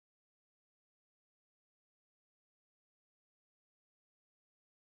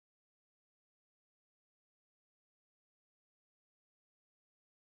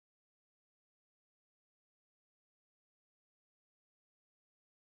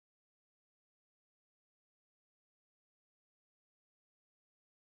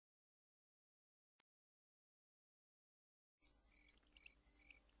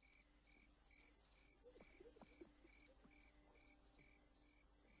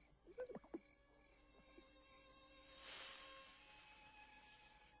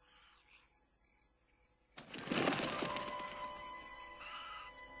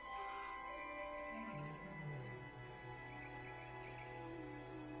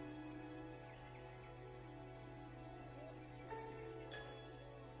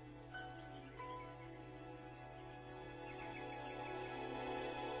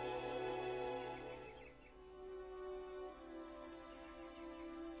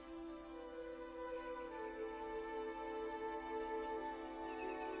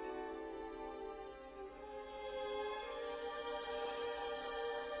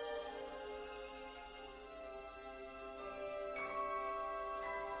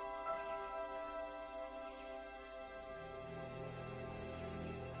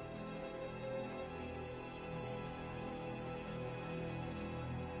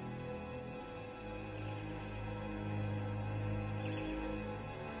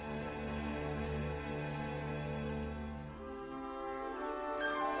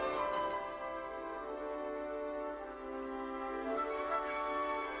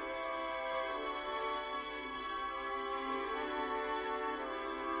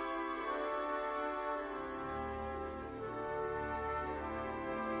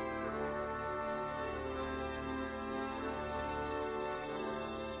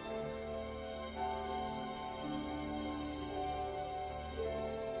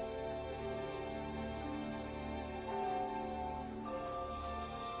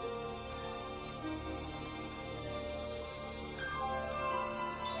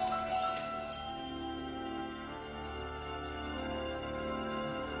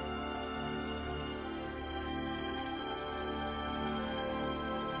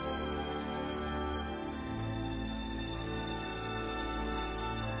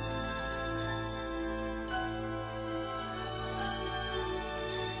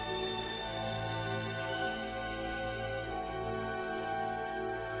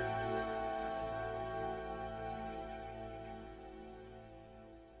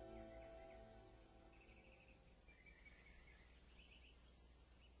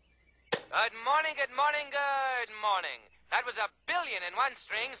Good morning, good morning, good morning. That was 1,000,000,001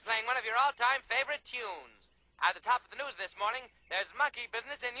 strings playing one of your all-time favorite tunes. At the top of the news this morning, there's monkey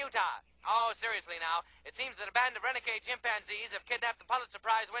business in Utah. Oh, seriously now, it seems that a band of renegade chimpanzees have kidnapped the Pulitzer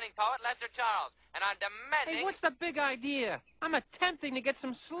Prize-winning poet Lester Charles and are demanding... Hey, what's the big idea? I'm attempting to get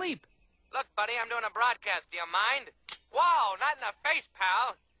some sleep. Look, buddy, I'm doing a broadcast. Do you mind? Whoa, not in the face,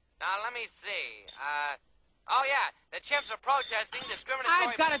 pal. Now, let me see. Oh, yeah, the chimps are protesting discriminatory...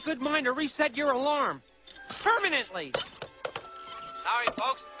 I've got a good mind to reset your alarm. Permanently. Sorry,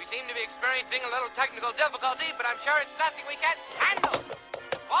 folks. We seem to be experiencing a little technical difficulty, but I'm sure it's nothing we can't handle.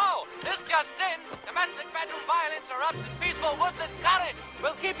 Whoa, this just in. Domestic bedroom violence erupts in peaceful Woodland Cottage.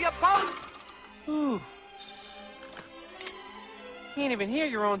 We'll keep you posted. Ooh. Can't even hear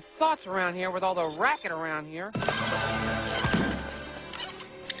your own thoughts around here with all the racket around here.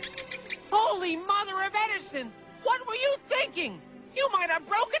 Holy Mother of Edison! What were you thinking? You might have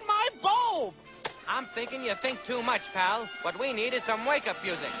broken my bulb! I'm thinking you think too much, pal. What we need is some wake-up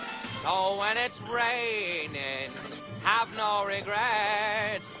music. So when it's raining, have no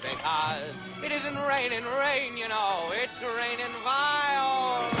regrets, because it isn't raining rain, you know. It's raining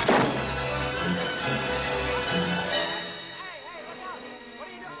violence. Hey, look out! What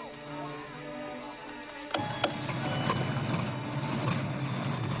are you doing?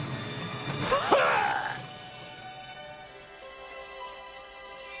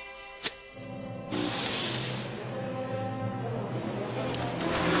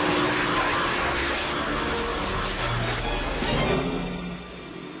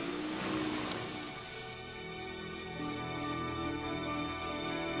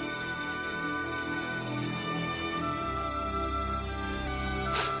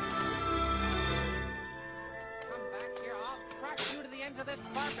 To this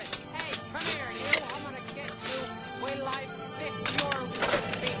carpet. Hey, come here, you. I'm gonna get you. Wait till I fix your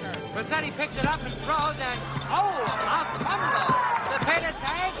speaker. Rossetti picks it up and throws and... Oh, a fumble. The pay the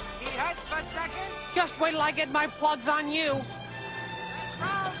tag. He heads for second. Just wait till I get my plugs on you. The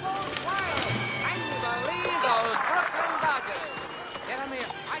crowd goes wild. Can you believe those Brooklyn Dodgers? Get him here.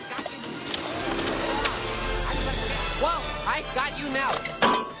 I got you. Well, I got you now.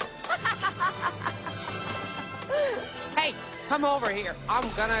 Hey, come over here. I'm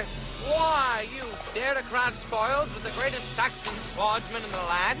gonna... Why, you dare to cross spoils with the greatest Saxon swordsman in the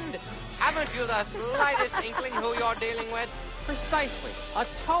land? Haven't you the slightest inkling who you're dealing with? Precisely. A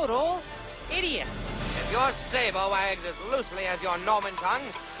total idiot. If your saber wags as loosely as your Norman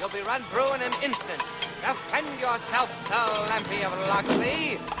tongue, you'll be run through in an instant. Defend yourself, Sir Lampy of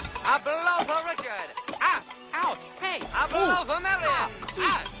Locksley. A blow for Richard. Ah! Ouch! Hey! A blow for Marion.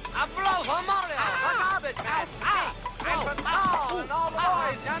 A blow for Mario. The garbage man. And for Thurl and all the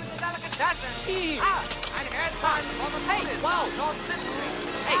boys down at the delicatessen. And here's one for the police. Whoa! North Sicily.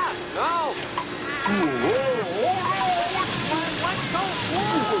 Hey! No! Let's go!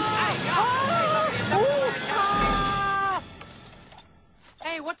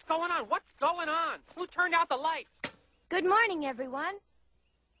 Hey, what's going on? What's going on? Who turned out the lights? Good morning, everyone.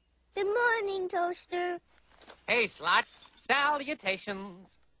 Good morning, Toaster. Hey, Slots. Salutations.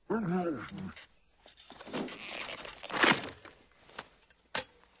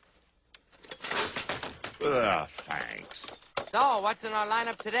 Thanks. So, what's in our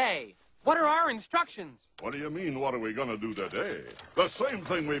lineup today? What are our instructions? What do you mean, what are we gonna do today? The same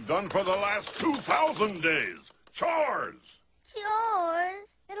thing we've done for the last 2,000 days. Chores! Chores?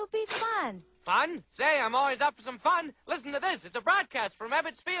 It'll be fun. Fun? Say, I'm always up for some fun. Listen to this. It's a broadcast from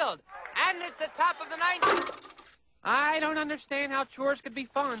Ebbets Field. And it's the top of the ninth. I don't understand how chores could be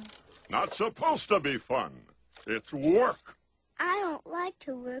fun. Not supposed to be fun. It's work. I don't like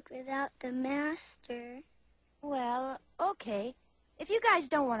to work without the master. Well, okay. If you guys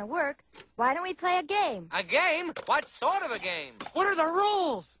don't want to work, why don't we play a game? A game? What sort of a game? What are the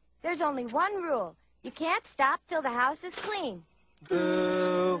rules? There's only one rule. You can't stop till the house is clean.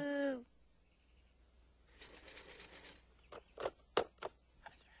 Boo.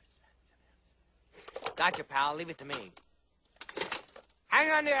 Gotcha, pal. Leave it to me.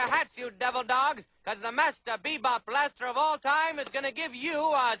 Hang on to your hats, you devil dogs, because the master bebop blaster of all time is going to give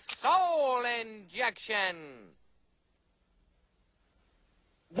you a soul injection.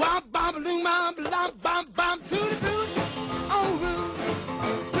 Womp bom loom bom bom bom bom to the boot, oh root,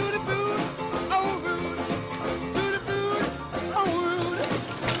 to the boot, oh root, to the boot, oh root,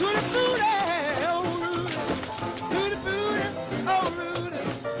 to the boot, oh root, to the boot, oh root.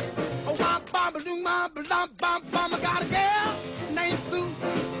 Oh womp bom loom bom bom bom bom. I got a girl named Sue.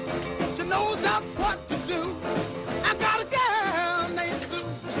 She knows just what to do. I got a girl named Sue.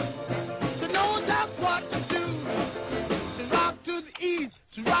 She knows just what to do. She rock to the east.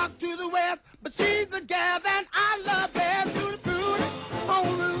 She rock to the west, but she's the gal that I love best. To the booty, oh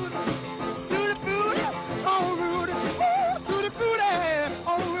Rudy. To the booty, oh Rudy. Ooh, to the booty,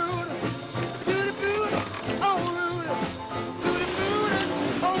 oh Rudy. To the booty, oh Rudy. To the booty,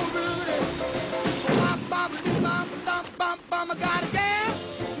 oh Rudy. I got a gal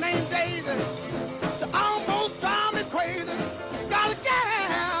named Daisy. She almost drives me crazy. Got a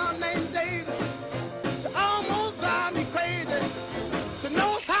gal named Daisy. She almost drives me crazy. She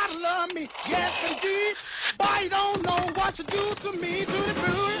knows how to love me, yes indeed. Boy, you don't know what she do to me. To the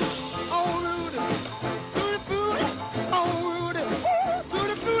booty, oh Rudy. To the booty, oh Rudy. Ooh, to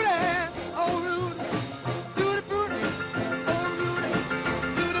the booty, oh Rudy. To the booty, oh Rudy.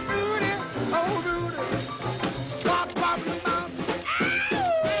 To the booty, oh Rudy. Bop, bop, bop.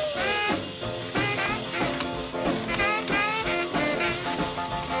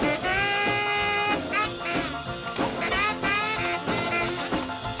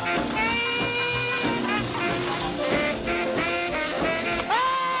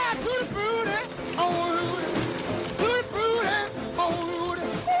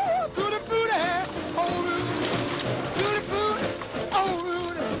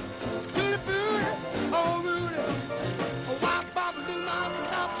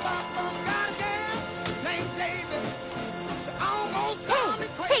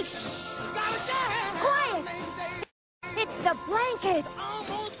 It's the blanket!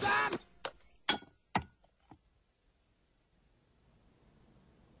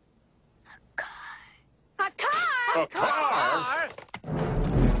 A car! A car?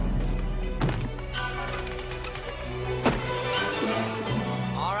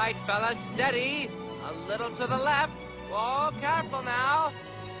 All right, fellas, steady. A little to the left. Oh, careful now.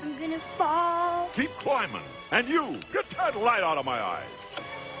 I'm gonna fall. Keep climbing. And you, get that light out of my eyes.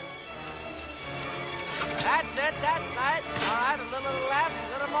 That's it, that's right. All right, a little to the left,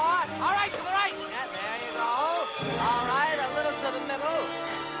 a little more. All right, to the right. Yeah, there you go. All right, a little to the middle.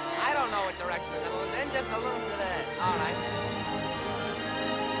 I don't know what direction the middle is in, just a little to the... All right.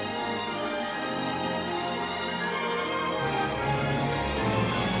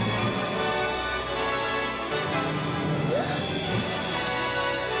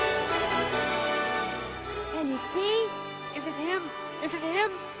 Can you see? Is it him? Is it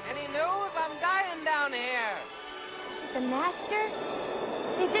him? Any news? I'm dying down here. The master?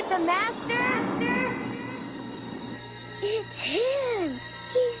 Is it the master? It's him.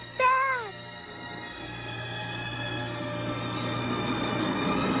 He's back.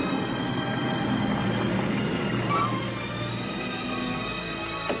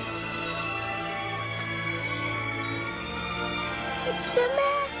 It's the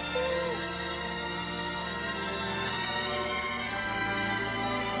master.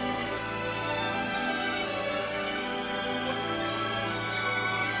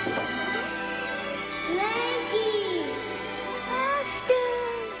 Blanky! Master!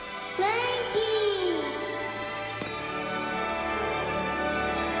 Blanky!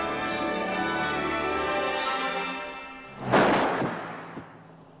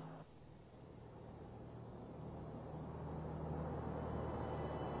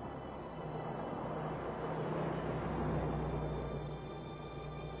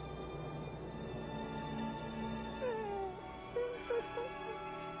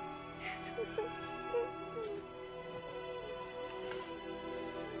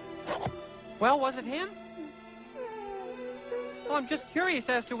 Well, was it him? Well, I'm just curious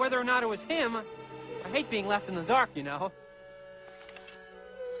as to whether or not it was him. I hate being left in the dark, you know.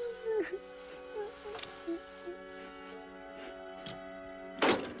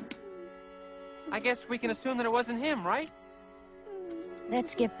 I guess we can assume that it wasn't him, right?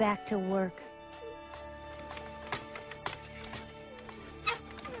 Let's get back to work.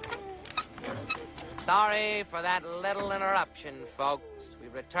 Sorry for that little interruption, folks. We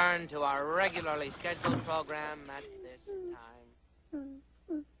return to our regularly scheduled program at this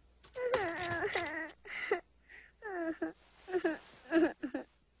time.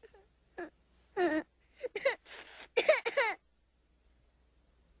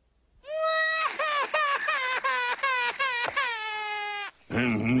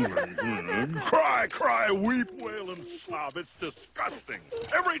 Cry, cry, weep, wail, and sob. It's disgusting.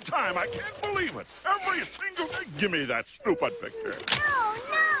 Every time. I can't believe it. Every single day. Give me that stupid picture. No,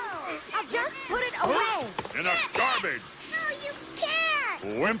 no! I'll just put it away! In a garbage. No, you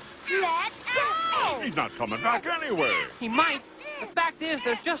can't. Wimp. Let go! He's not coming back anyway. He might. The fact is,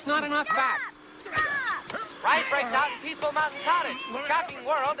 there's just not enough fat. Ride breaks out in Peaceful Mountain Cottage, shocking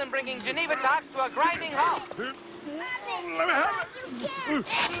world and bringing Geneva talks to a grinding halt. Let me have it.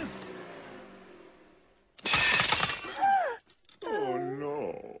 Oh, no.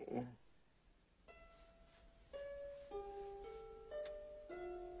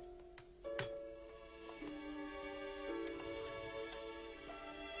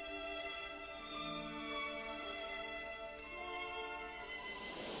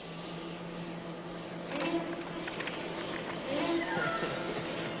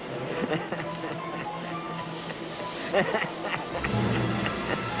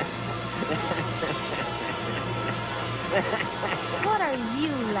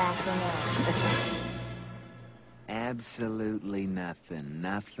 anything else. Absolutely nothing.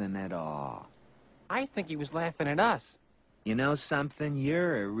 Nothing at all. I think he was laughing at us. You know something?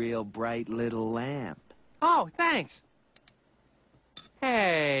 You're a real bright little lamp. Oh, thanks.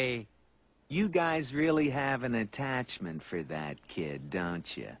 Hey. You guys really have an attachment for that kid,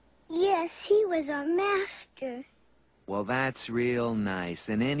 don't you? Yes, he was our master. Well, that's real nice.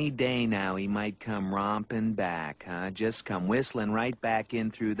 And any day now he might come romping back, huh? Just come whistling right back in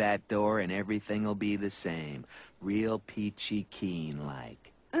through that door and everything'll be the same. Real peachy keen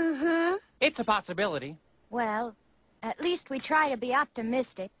like. Uh-huh. It's a possibility. Well, at least we try to be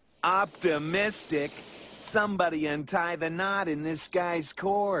optimistic. Optimistic? Somebody untie the knot in this guy's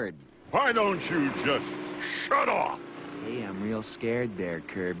cord. Why don't you just shut off? Hey, I'm real scared there,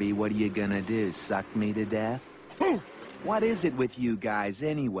 Kirby. What are you gonna do, suck me to death? What is it with you guys,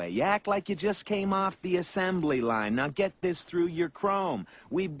 anyway? You act like you just came off the assembly line. Now get this through your chrome.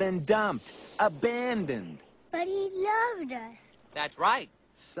 We've been dumped, abandoned. But he loved us. That's right.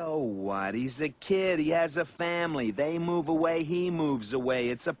 So what? He's a kid. He has a family. They move away, he moves away.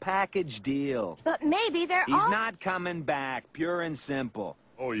 It's a package deal. But maybe they're He's all... not coming back, pure and simple.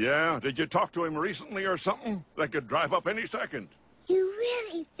 Oh, yeah? Did you talk to him recently or something? They could drive up any second. You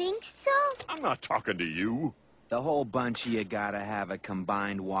really think so? I'm not talking to you. The whole bunch of you gotta have a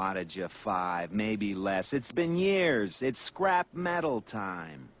combined wattage of 5, maybe less. It's been years. It's scrap metal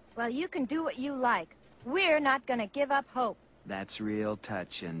time. Well, you can do what you like. We're not gonna give up hope. That's real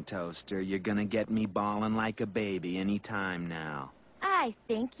touching, Toaster. You're gonna get me bawling like a baby any time now. I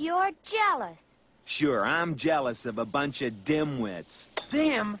think you're jealous. Sure, I'm jealous of a bunch of dimwits.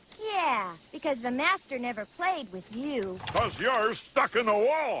 Damn. Yeah, because the master never played with you. 'Cause you're stuck in the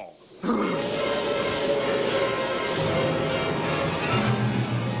wall.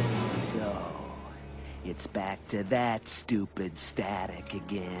 So, it's back to that stupid static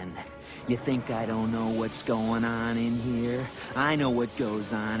again. You think I don't know what's going on in here? I know what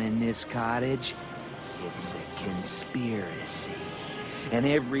goes on in this cottage. It's a conspiracy. And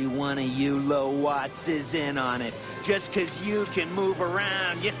every one of you low-watts is in on it. Just 'cause you can move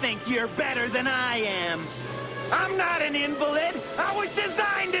around, you think you're better than I am. I'm not an invalid. I was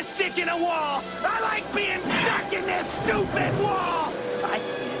designed to stick in a wall. I like being stuck in this stupid wall. I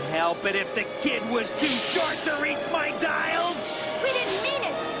can't help it if the kid was too short to reach my dials. We didn't mean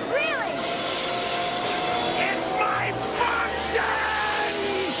it, really. It's my function!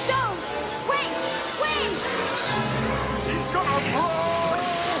 Don't! Wait! Wait! He's gonna blow!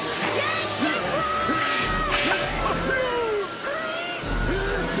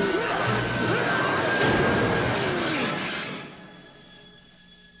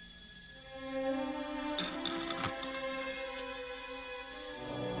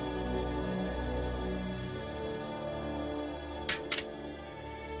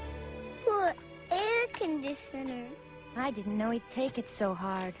 Poor air conditioner. I didn't know he'd take it so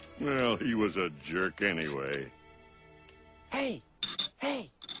hard. Well, he was a jerk anyway. Hey.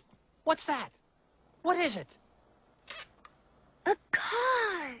 Hey. What's that? What is it? A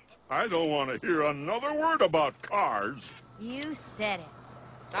car. I don't want to hear another word about cars. You said it.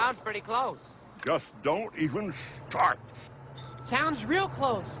 Sounds pretty close. Just don't even start. Sounds real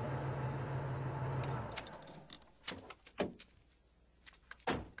close.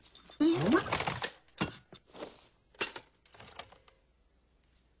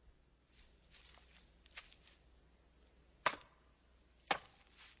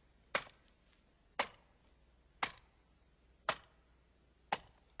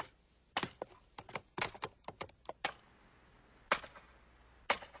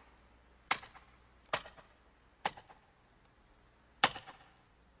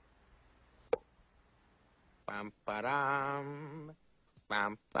 Bam ba-dum,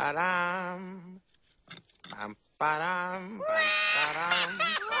 bam ba-dum, bam ba-dum, bam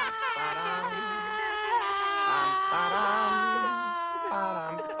ba-dum, bam ba-dum,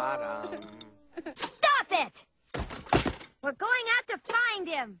 bam ba-dum. Stop it! We're going out to find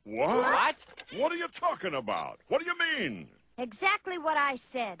him. What? What are you talking about? What do you mean? Exactly what I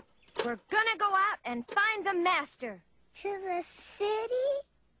said. We're gonna go out and find the master. To the city?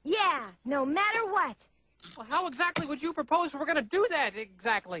 Yeah, no matter what. Well, how exactly would you propose we're gonna do that,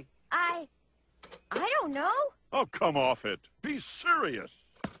 exactly? I don't know. Oh, come off it. Be serious.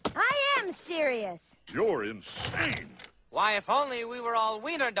 I am serious. You're insane. Why, if only we were all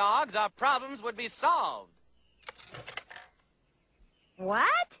wiener dogs, our problems would be solved.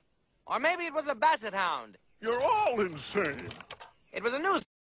 What? Or maybe it was a basset hound. You're all insane. It was a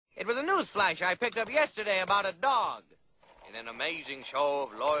news flash I picked up yesterday about a dog. In an amazing show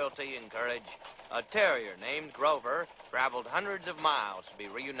of loyalty and courage, a terrier named Grover traveled hundreds of miles to be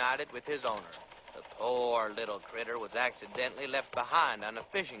reunited with his owner. The poor little critter was accidentally left behind on a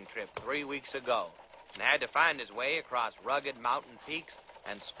fishing trip 3 weeks ago and had to find his way across rugged mountain peaks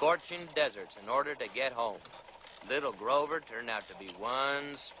and scorching deserts in order to get home. Little Grover turned out to be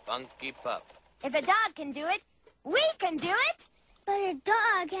one spunky pup. If a dog can do it, we can do it! But a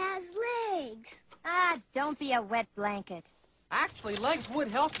dog has legs. Ah, don't be a wet blanket. Actually, legs would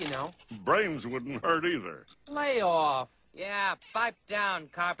help, you know. Brains wouldn't hurt either. Lay off. Yeah, pipe down,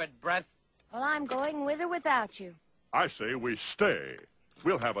 carpet breath. Well, I'm going with or without you. I say we stay.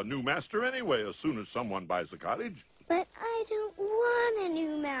 We'll have a new master anyway as soon as someone buys the cottage. But I don't want a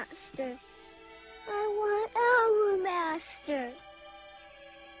new master. I want our master.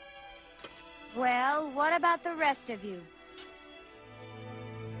 Well, what about the rest of you?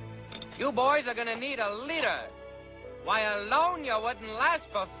 You boys are gonna need a leader. Why, alone you wouldn't last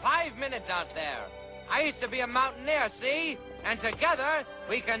for 5 minutes out there. I used to be a mountaineer, see? And together,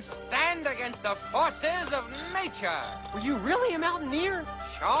 we can stand against the forces of nature. Were you really a mountaineer?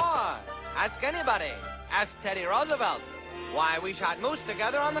 Sure. Ask anybody. Ask Teddy Roosevelt. Why, we shot moose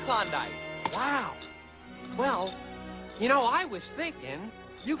together on the Klondike. Wow. Well, you know, I was thinking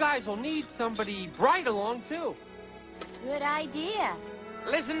you guys will need somebody bright along, too. Good idea.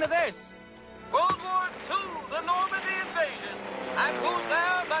 Listen to this. World War II, the Normandy invasion. And who's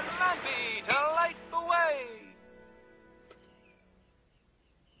there but Lampy to light the way?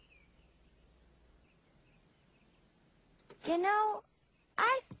 You know,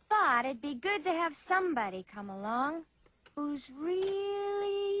 I thought it'd be good to have somebody come along who's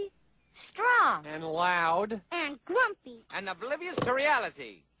really strong. And loud. And grumpy. And oblivious to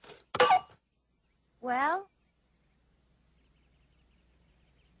reality. Well,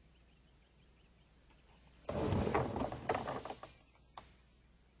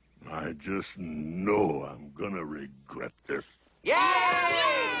 I just know I'm gonna regret this. Yay!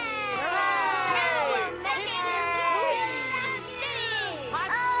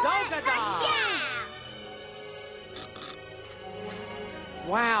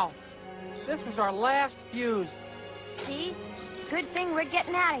 Wow. This was our last fuse. see? It's a good thing we're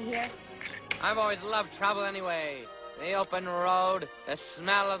getting out of here. I've always loved travel anyway. The open road, the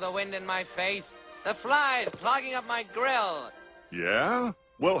smell of the wind in my face, the flies clogging up my grill. Yeah?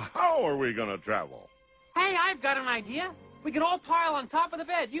 Well, how are we gonna travel? Hey, I've got an idea. We can all pile on top of the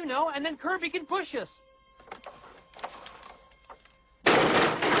bed, you know, and then Kirby can push us.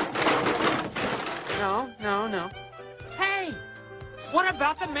 No. Hey, what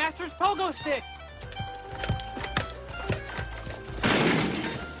about the Master's pogo stick?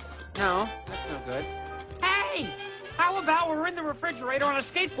 No, that's no good. Hey, how about we're in the refrigerator on a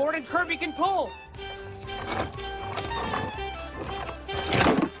skateboard and Kirby can pull?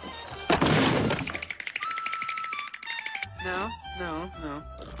 No.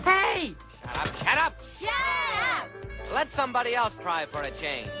 Hey! Shut up! Shut up! Let somebody else try for a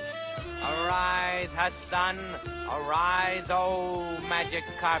change. Arise, Hassan. Arise, oh magic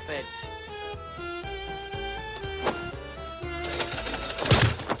carpet.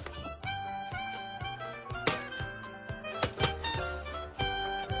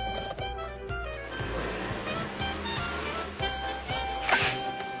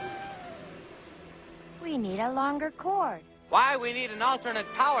 We need a longer cord. Why, we need an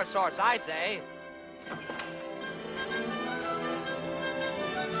alternate power source, I say.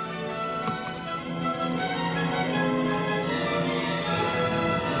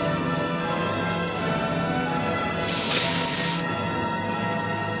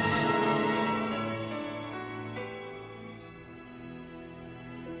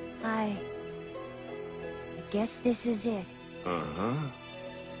 I guess this is it. Uh-huh.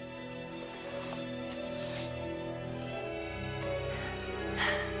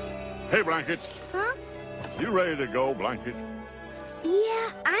 Hey, Blanket. Huh? You ready to go, Blanket? Yeah,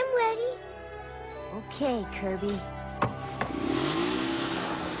 I'm ready. Okay, Kirby.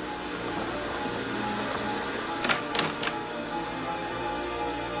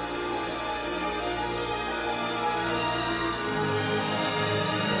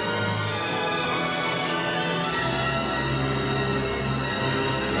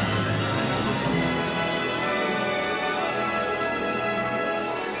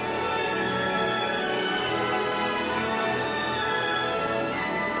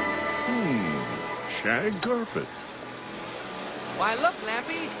 Shag carpet. Why, look,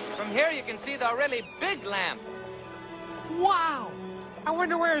 Lampy. From here you can see the really big lamp. Wow! I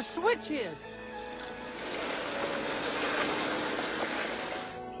wonder where a switch is.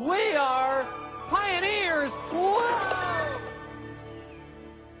 We are pioneers! Whoa!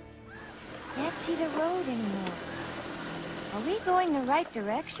 Can't see the road anymore. Are we going the right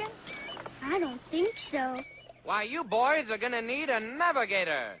direction? I don't think so. Why, you boys are gonna need a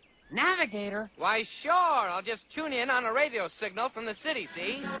navigator. Navigator? Why, sure. I'll just tune in on a radio signal from the city,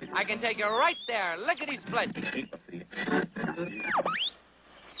 see? I can take you right there, lickety-split.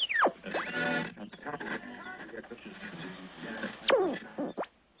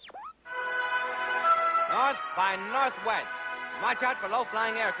 North by northwest. Watch out for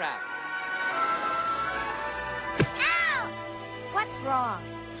low-flying aircraft. Ow! What's wrong?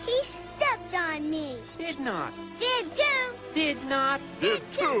 She stepped on me. Did not. Did too. Did not. Did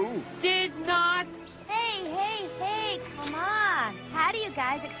too. Did not. Hey, come on. How do you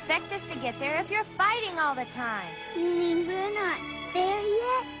guys expect us to get there if you're fighting all the time? You mean we're not there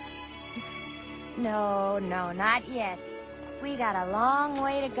yet? No, not yet. We got a long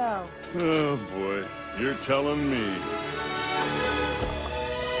way to go. Oh, boy. You're telling me.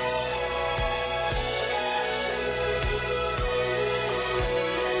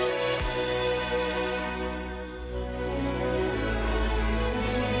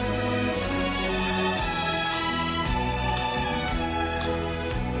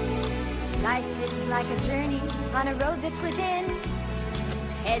 Life is like a journey on a road that's within.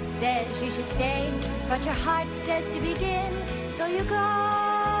 Head says you should stay, but your heart says to begin. So you go.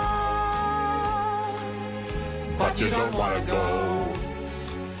 But you don't want to go.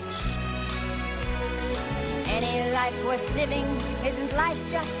 Any life worth living isn't life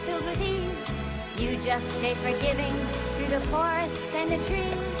just filled with ease. You just stay forgiving through the forest and the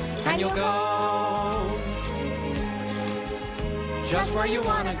trees. And you'll go just where you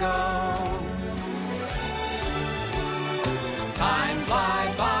want to go. Time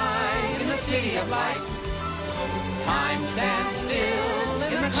flies by in the city of light. Time stands still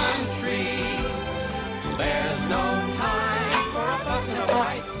in the country. There's no time for a fuss and a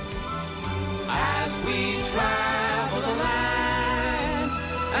fight as we travel the land.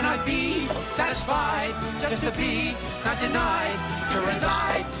 And I'd be satisfied just to be not denied, to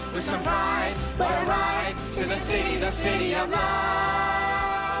reside with some pride, but a ride to the city of light.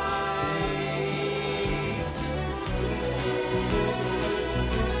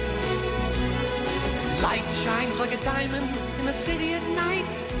 Light shines like a diamond in the city at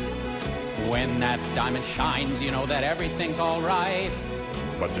night. When that diamond shines, you know that everything's all right.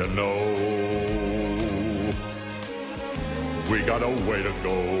 But you know, we got a way to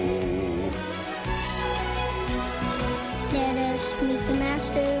go. Let us meet the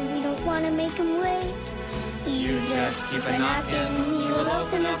master. We don't want to make him wait. You just keep a knocking. He will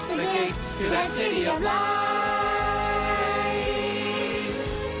open up the gate to that city of light.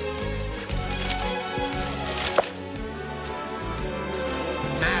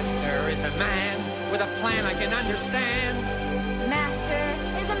 Master is a man with a plan I can understand. Master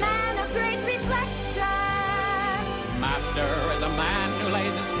is a man of great reflection. Master is a man who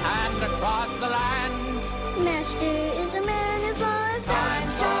lays his hand across the land. Master is a man of our Time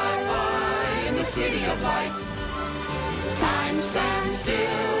flies by in the city of light. Time stands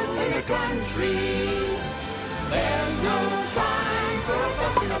still in the country. There's no time for a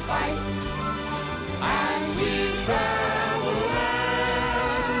fuss and a fight as we travel the land.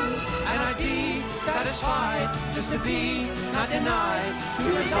 And I'd be satisfied just to be not denied, to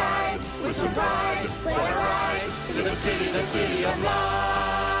reside with some pride, but a ride to the city of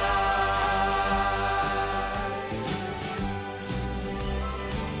light.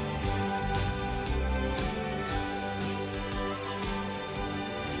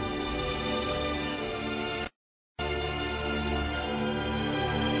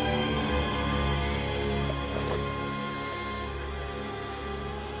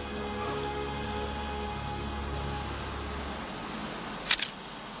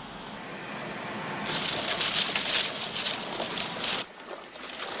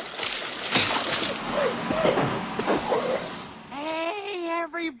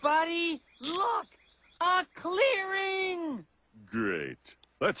 Everybody, look! A clearing! Great.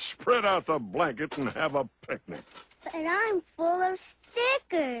 Let's spread out the blanket and have a picnic. But I'm full of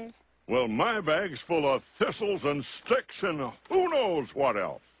stickers. Well, my bag's full of thistles and sticks and who knows what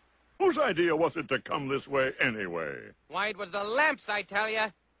else. Whose idea was it to come this way anyway? Why, it was the lamps, I tell you.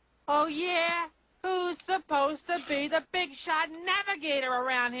 Oh, yeah? Who's supposed to be the big shot navigator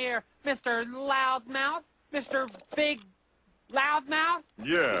around here? Mr. Loudmouth? Mr. Big Loudmouth?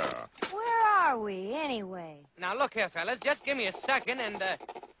 Yeah. Where are we, anyway? Now, look here, fellas. Just give me a second and,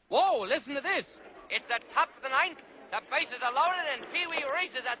 Whoa, listen to this. It's the top of the ninth. The bases are loaded and Pee Wee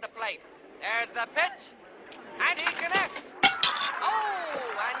Rees is at the plate. There's the pitch. And he connects. Oh,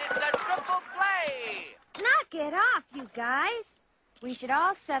 and it's a triple play. Knock it off, you guys. We should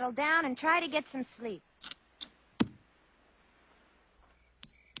all settle down and try to get some sleep.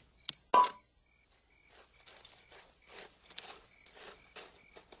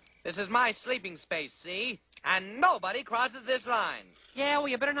 This is my sleeping space, see? And nobody crosses this line. Yeah, well,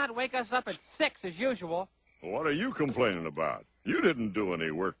 you better not wake us up at 6 as usual. What are you complaining about? You didn't do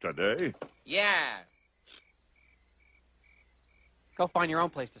any work today. Yeah. Go find your own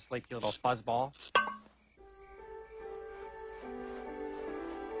place to sleep, you little fuzzball.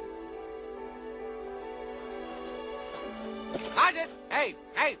 Watch it! Hey!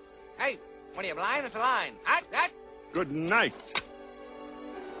 What are you, blind? It's a line. Good night.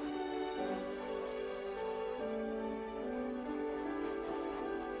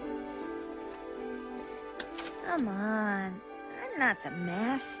 Come on. I'm not the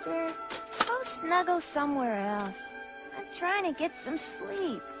master. Go snuggle somewhere else. I'm trying to get some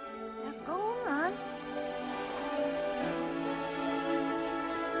sleep. Now go on.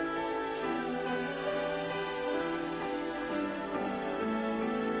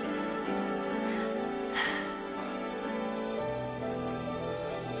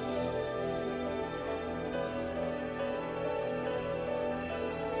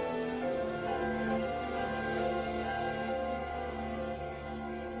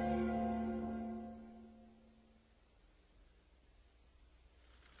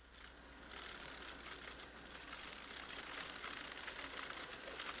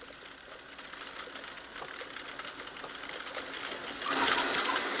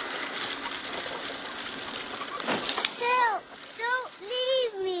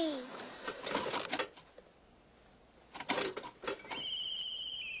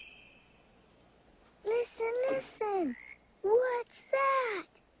 Listen. What's that?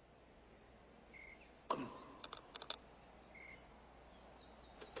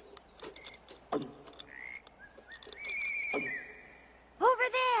 Over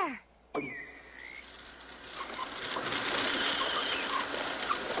there.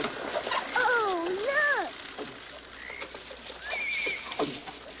 Oh, look.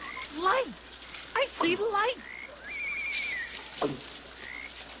 Light! I see light!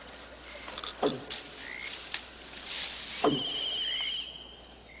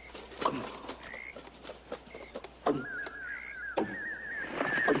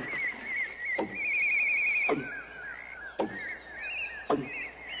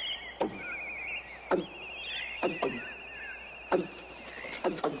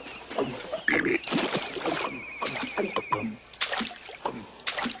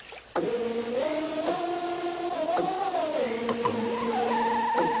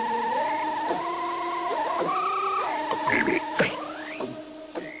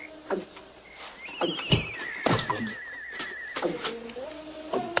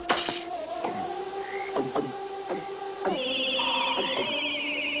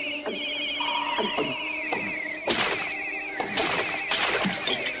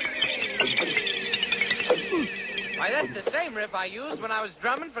 Why, that's the same riff I used when I was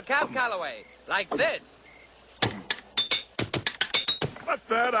drumming for Cap Calloway. Like this. Let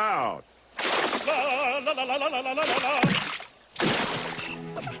that out. La, la, la, la, la, la, la, la, la.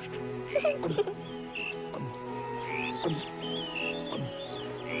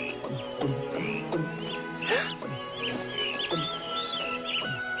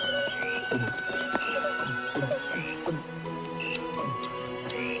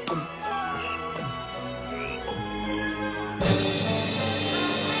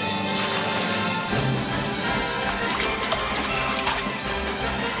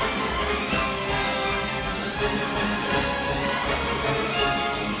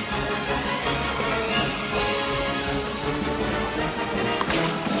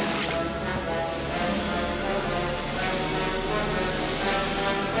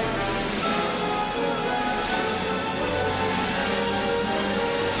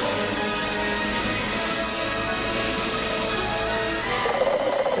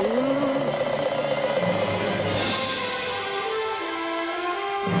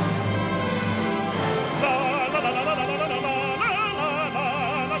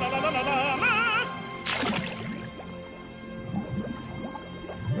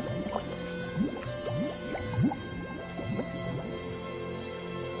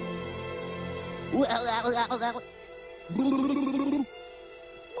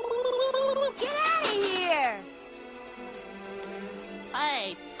 Get out of here!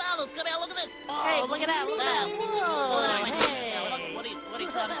 Hey, fellas, come here, look at this. Oh, Hey, look at that, look at that. Whoa, Whoa, look at that. hey. What are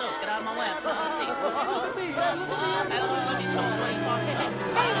you trying to do? Get out of my way. I'm trying to see. Let me show you what you're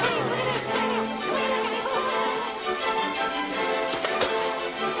talking about.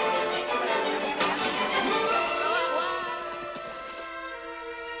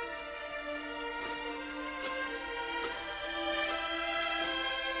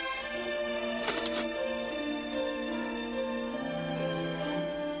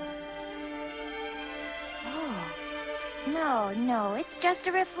 No, it's just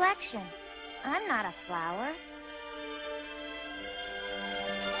a reflection. I'm not a flower.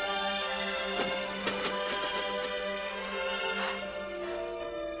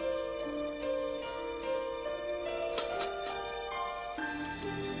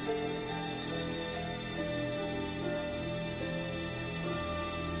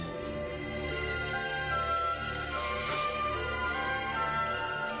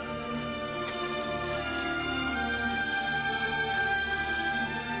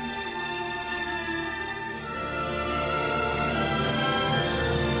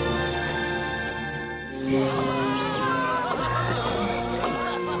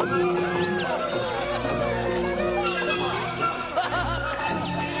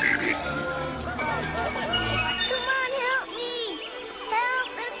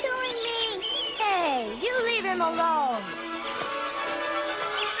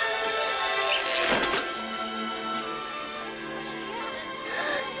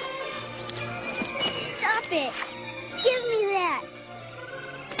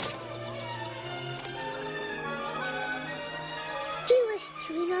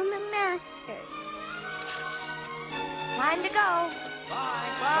 Time to go. Bye.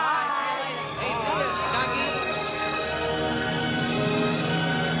 Bye. Hey, see you, Skunky.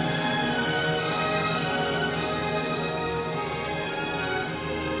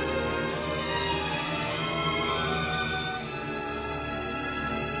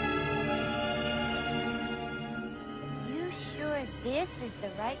 You sure this is the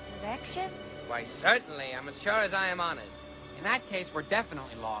right direction? Why, certainly. I'm as sure as I am honest. In that case, we're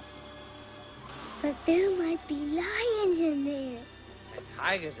definitely lost. But there might be lions in there. And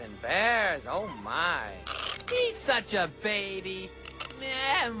tigers and bears, oh my. He's such a baby.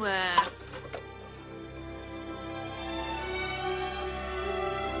 Mama.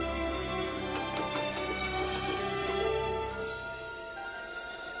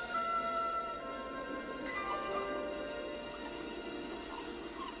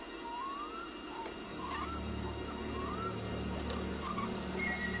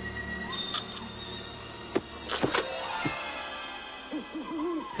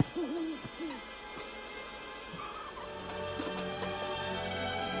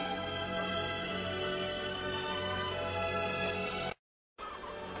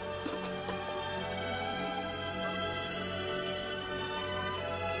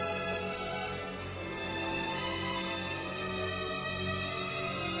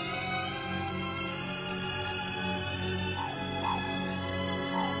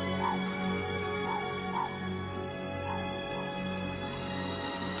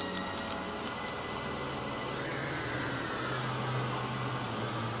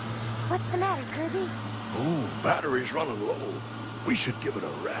 What's the matter, Kirby? Ooh, battery's running low. We should give it a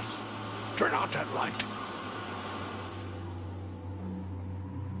rest. Turn out that light.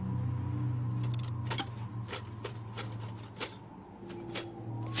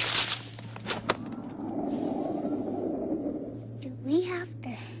 Do we have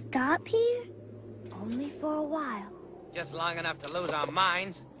to stop here? Only for a while. Just long enough to lose our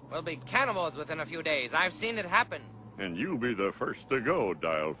minds. We'll be cannibals within a few days. I've seen it happen. And you'll be the first to go,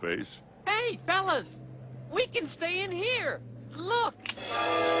 Dial Face. Hey, fellas! We can stay in here! Look!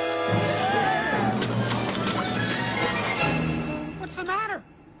 What's the matter?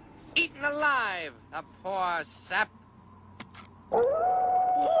 Eaten alive, the poor sap.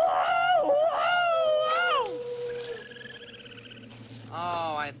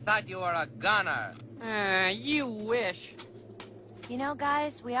 Oh, I thought you were a gunner. You wish. You know,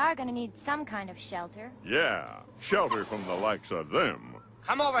 guys, we are gonna need some kind of shelter. Yeah, shelter from the likes of them.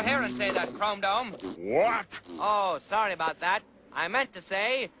 Come over here and say that, Chrome Dome. What? Oh, sorry about that. I meant to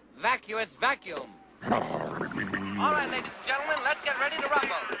say vacuous vacuum. All right, ladies and gentlemen, let's get ready to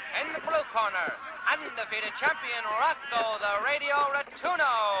rumble. In the blue corner, undefeated champion Rocco the Radio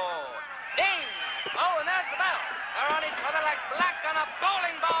Ratuno. Ding! Oh, and there's the bell. They're on each other like black on a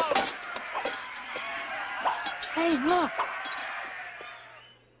bowling ball. Hey, look!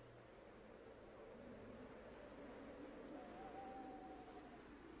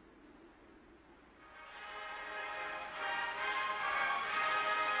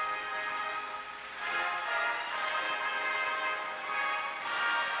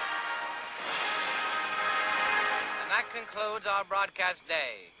 That concludes our broadcast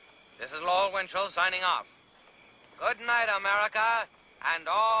day. This is Lowell Winchell signing off. Good night, America, and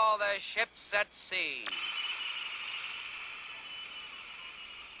all the ships at sea.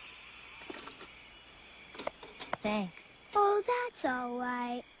 Thanks. Oh, that's all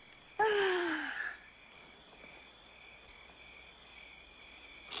right.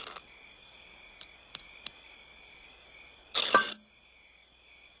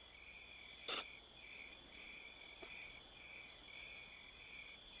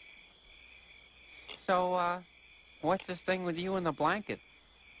 So, what's this thing with you and the blanket?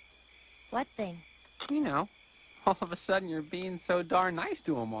 What thing? You know, all of a sudden you're being so darn nice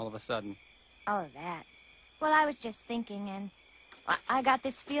to him all of a sudden. Oh, that. Well, I was just thinking, and I got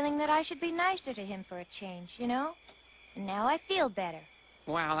this feeling that I should be nicer to him for a change, you know? And now I feel better.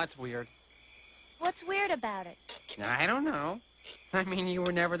 Wow, that's weird. What's weird about it? I don't know. I mean, you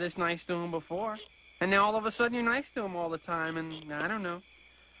were never this nice to him before. And now all of a sudden you're nice to him all the time, and I don't know.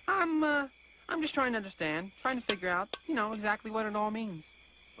 I'm just trying to understand, trying to figure out, you know, exactly what it all means.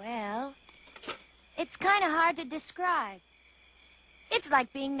 Well, it's kind of hard to describe. It's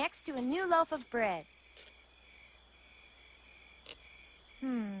like being next to a new loaf of bread.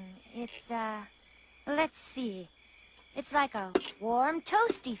 Let's see. It's like a warm,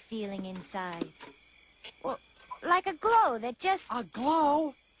 toasty feeling inside. Well, like a glow that just... A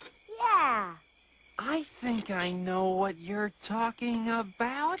glow? Yeah. I think I know what you're talking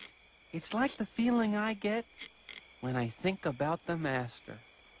about. It's like the feeling I get when I think about the master.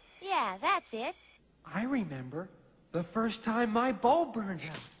 Yeah, that's it. I remember the first time my bulb burned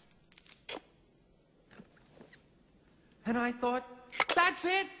out. And I thought, that's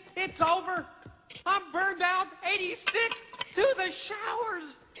it. It's over. I'm burned out 86 to the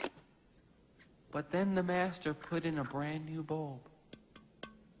showers. But then the master put in a brand new bulb.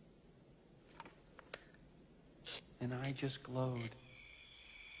 And I just glowed.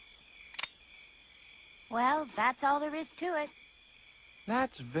 Well, that's all there is to it.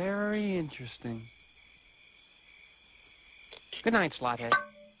 That's very interesting. Good night, Slothead.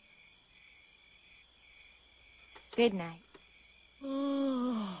 Good night.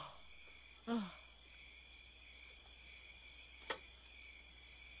 Nah.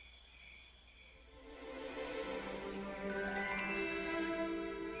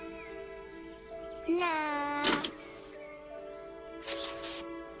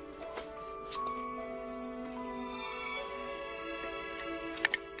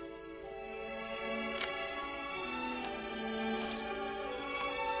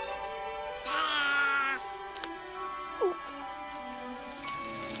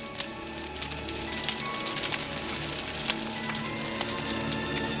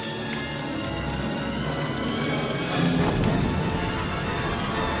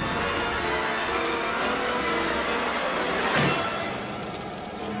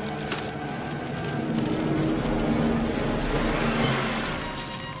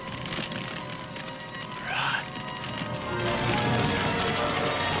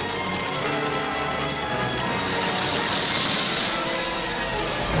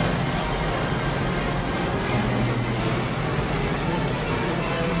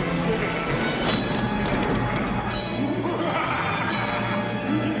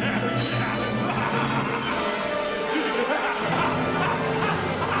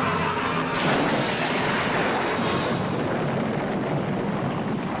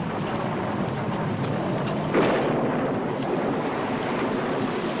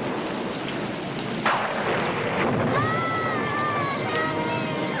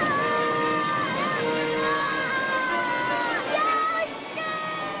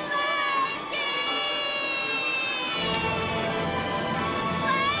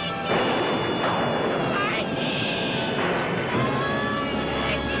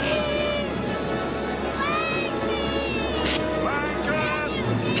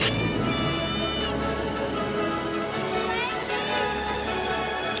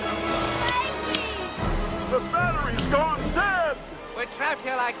 trapped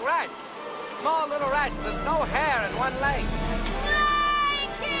here like rats. Small little rats with no hair and one leg.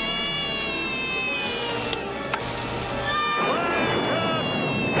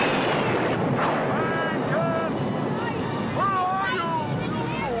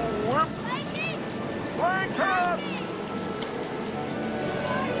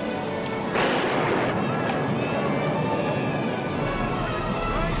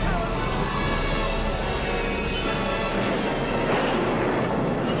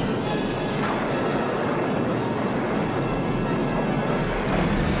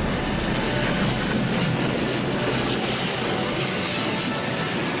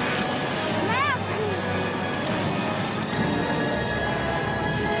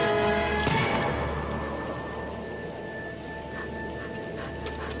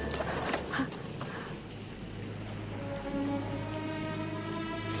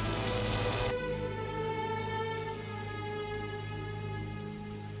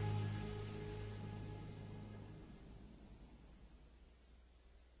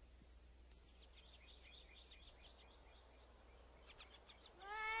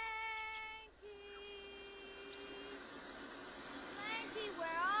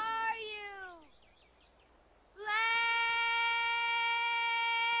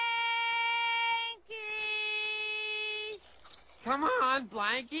 on,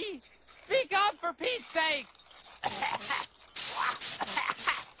 Blanky. Speak up for Pete's sake.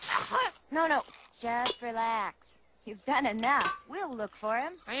 No, just relax. You've done enough. We'll look for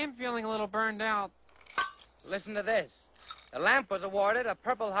him. I am feeling a little burned out. Listen to this. The Lamp was awarded a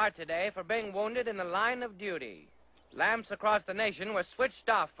Purple Heart today for being wounded in the line of duty. Lamps across the nation were switched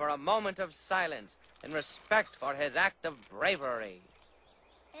off for a moment of silence in respect for his act of bravery.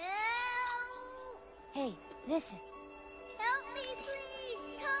 Help! Hey, listen. Help me, please!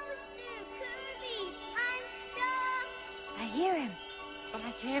 Toaster! Kirby! I'm stuck! I hear him. But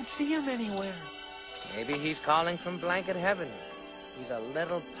I can't see him anywhere. Maybe he's calling from blanket heaven. He's a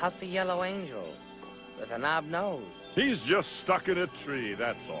little puffy yellow angel with a knob nose. He's just stuck in a tree,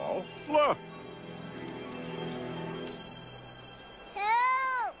 that's all. Look!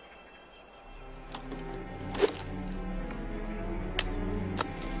 Help!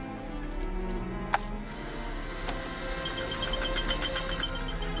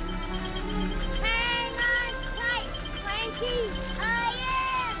 Hang on tight, Blanky! I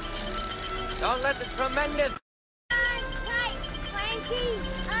am! Don't let the tremendous... Hang on tight, Blanky!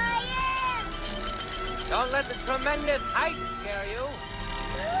 I am! Don't let the tremendous height scare you.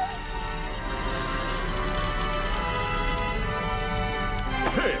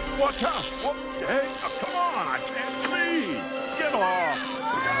 Hey, watch out! What? Hey, come on! I can't see! Get off!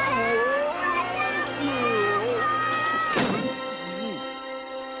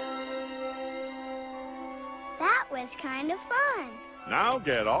 That was kind of fun. Now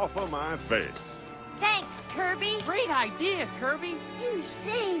get off of my face. Thanks, Kirby. Great idea, Kirby. You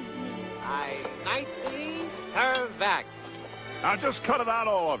saved me. I nightly Faggerbakke. Now just cut it out,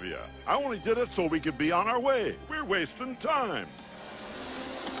 all of you. I only did it so we could be on our way. We're wasting time.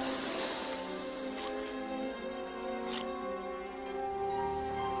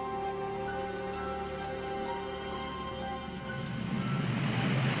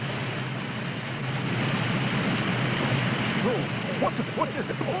 What's it?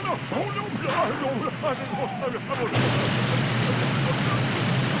 Oh no!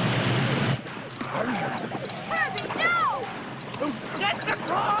 Kirby, no! Get the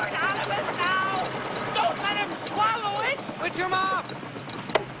cord out of us now! Don't let him swallow it! Switch him off!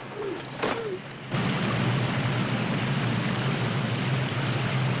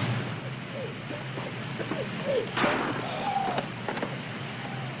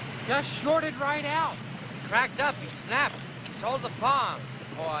 Just shorted right out. Cracked up, he snapped. He sold the farm.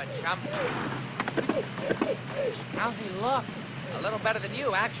 Poor chump. How's he look? A little better than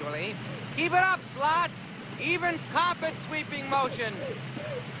you, actually. Keep it up, Slots! Even carpet sweeping motions.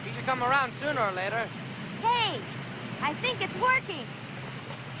 He should come around sooner or later. Hey, I think it's working.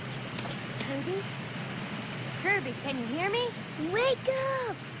 Kirby? Kirby, can you hear me? Wake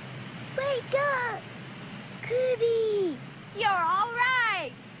up! Wake up! Kirby! You're all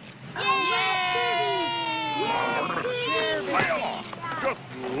right. Lay off! Just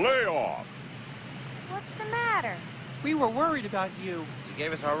lay off! What's the matter? We were worried about you. You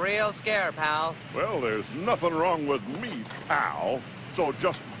gave us a real scare, pal. Well, there's nothing wrong with me, pal. So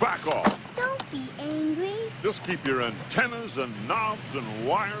just back off. Don't be angry. Just keep your antennas and knobs and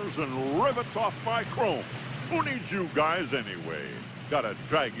wires and rivets off my chrome. Who needs you guys anyway? Gotta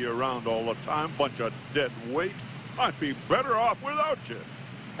drag you around all the time, bunch of dead weight. I'd be better off without you.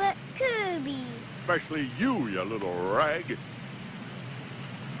 But Kirby... Especially you, you little rag.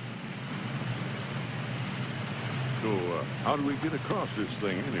 So, how do we get across this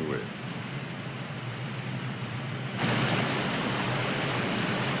thing anyway?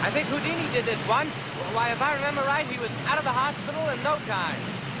 I think Houdini did this once. Why, if I remember right, he was out of the hospital in no time.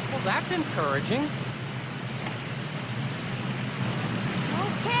 Well, that's encouraging.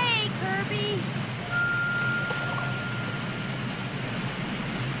 Okay, Kirby.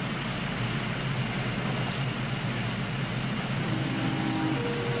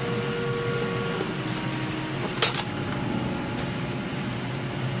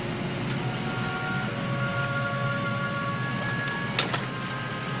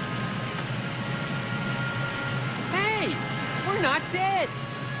 Not dead.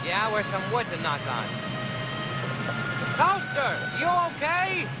 Yeah, we're some wood to knock on. Toaster, you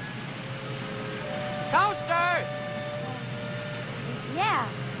okay? Toaster! Yeah,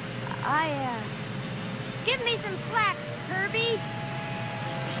 give me some slack, Kirby.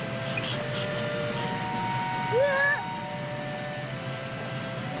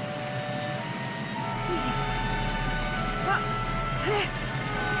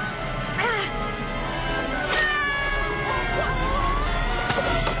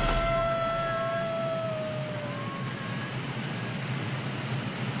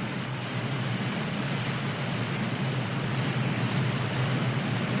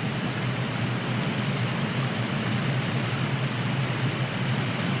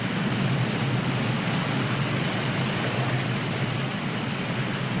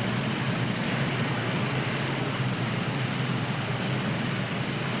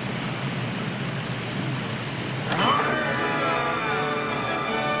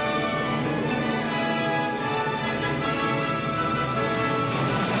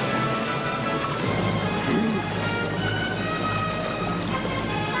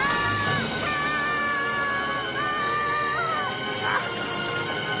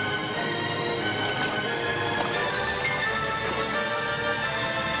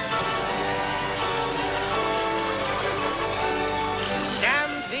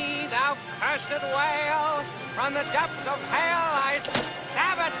 From the depths of hell, I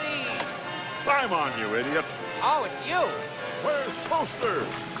stab at thee. Climb on, you idiot. Oh, it's you. Where's Toaster?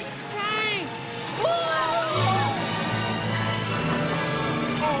 Frank!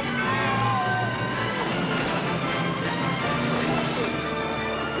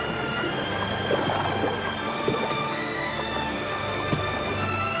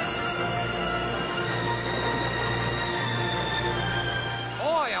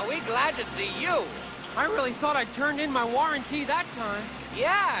 Boy, are we glad to see you. I really thought I turned in my warranty that time.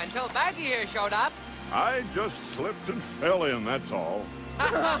 Yeah, until Baggy here showed up. I just slipped and fell in, that's all.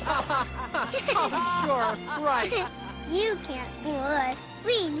 Oh, sure, right. You can't fool us.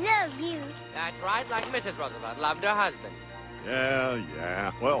 We love you. That's right, like Mrs. Roosevelt loved her husband.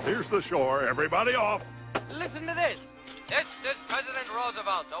 Yeah. Well, here's the shore. Everybody off. Listen to this. This is President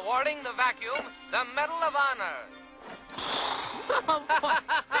Roosevelt awarding the vacuum the Medal of Honor.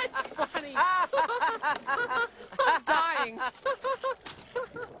 That's funny. I'm dying.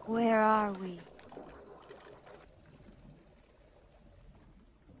 Where are we?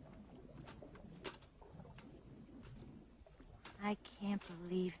 I can't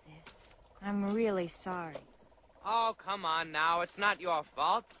believe this. I'm really sorry. Oh, come on now. It's not your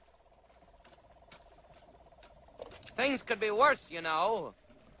fault. Things could be worse, you know.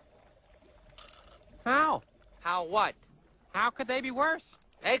 How? How what? How could they be worse?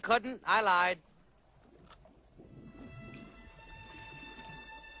 They couldn't. I lied.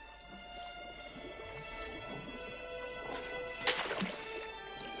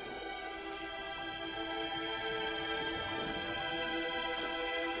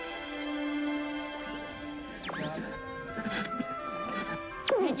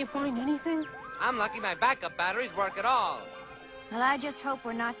 Can't you find anything? I'm lucky my backup batteries work at all. Well, I just hope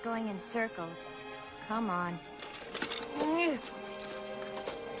we're not going in circles. Come on.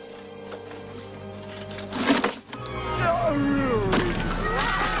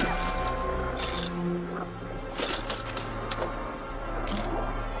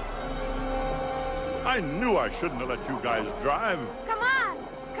 I knew I shouldn't have let you guys drive. Come on!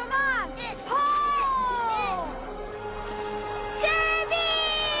 Come on! Pull! Kirby!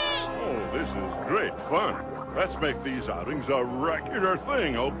 Oh, this is great fun. Let's make these outings a regular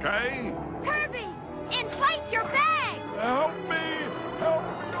thing, okay? Kirby! Inflate your bag! Help me! Help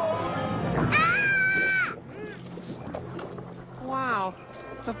me! Ah! Wow.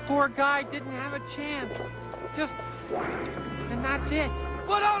 The poor guy didn't have a chance. Just... and that's it.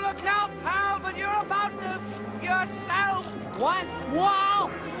 Well, don't look now, pal, but you're about to yourself. What? Wow!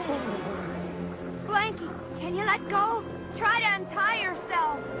 Blanky, can you let go? Try to untie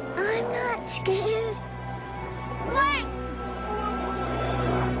yourself. I'm not scared. Blank!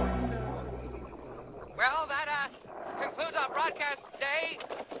 Well, that concludes our broadcast day,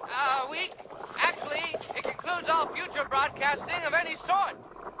 week. Actually, it concludes all future broadcasting of any sort.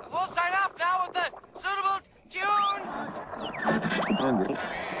 We'll sign off now with the suitable tune.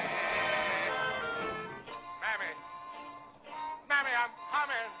 Mammy, I'm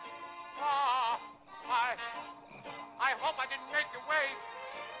coming. Oh, I hope I didn't make you wait.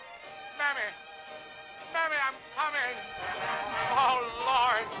 Mammy, I'm coming. Oh,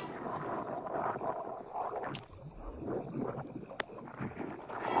 Lord.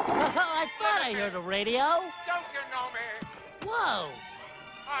 I thought I heard a radio. Don't you know me? Whoa.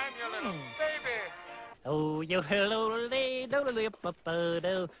 I'm your little baby. Oh, you hello,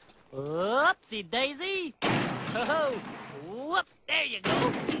 do. Whoopsie daisy. Oh, whoop, there you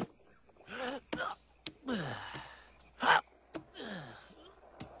go.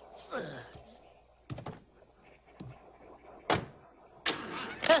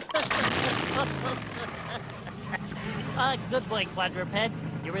 Good boy, quadruped.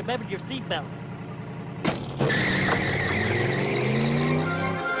 You remembered your seatbelt.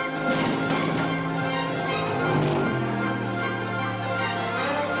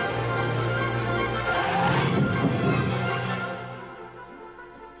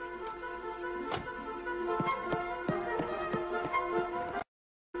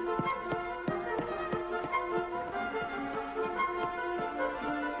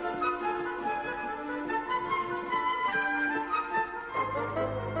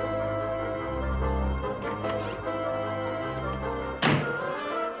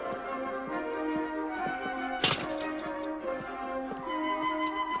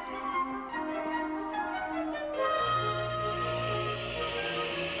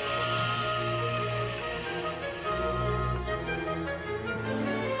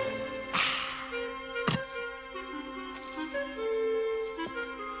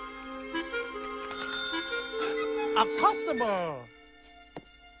 A customer.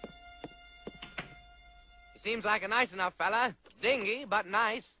 You seems like a nice enough fella. Dingy, but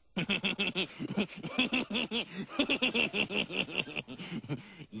nice.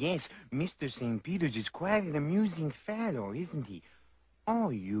 Yes, Mr. St. Peter's is quite an amusing fellow, isn't he? Oh,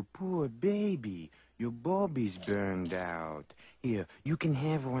 you poor baby. Your bobby's burned out. Here, you can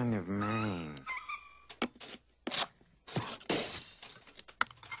have one of mine.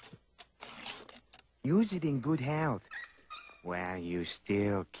 Use it in good health while you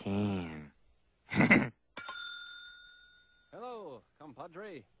still can. Hello,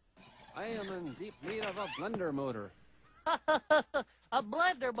 compadre. I am in deep need of a blender motor. A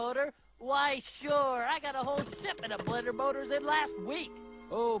blender motor? Why, sure. I got a whole shipment of blender motors in last week.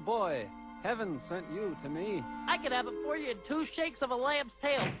 Oh, boy. Heaven sent you to me. I could have it for you in 2 shakes of a lamb's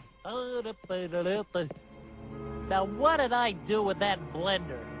tail. Now, what did I do with that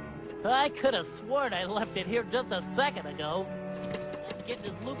blender? I could have sworn I left it here just a second ago. It's getting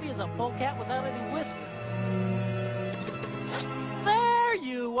as loopy as a polecat without any whiskers. There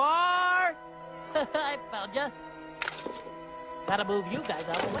you are! I found you. Gotta move you guys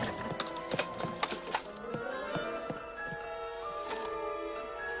out of the way.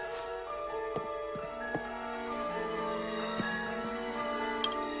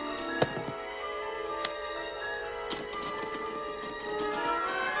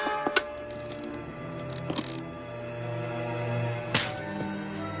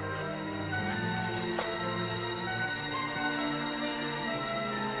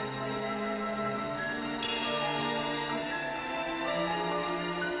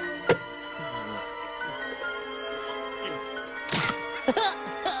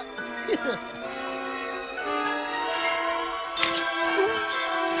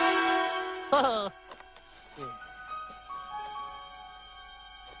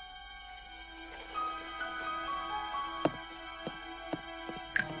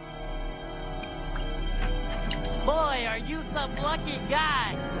 Boy, are you some lucky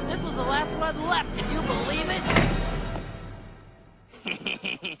guy. This was the last one left. Can you believe it?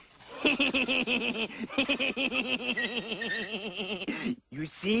 You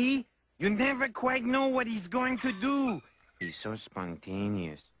see? You never quite know what he's going to do. He's so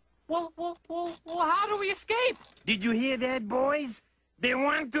spontaneous. Well, how do we escape? Did you hear that, boys? They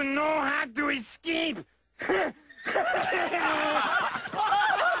want to know how to escape.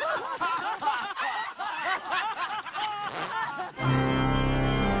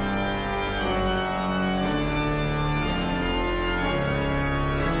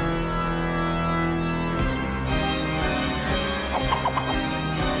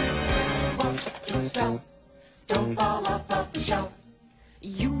 Yourself, don't fall off of the shelf.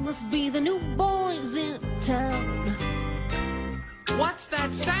 You must be the new boys in town. What's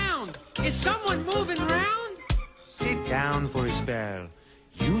that sound? Is someone moving around? Sit down for a spell.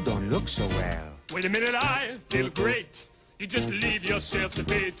 You don't look so well. Wait a minute, I feel great. You just leave yourself to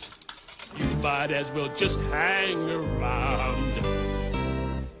bait. You might as well just hang around.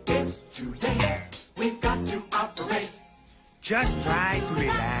 It's too late. We've got to operate. Just try to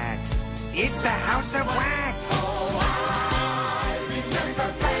relax. It's a house of wax. Oh, I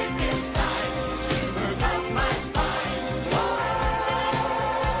remember Frankenstein. Shivers up my spine. Oh.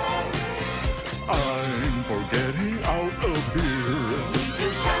 I'm for getting out of here. Need to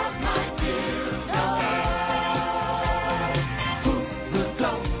shout my fear. No. Who will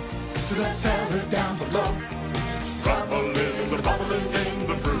go to the cellar down below? Trouble is a bubbling in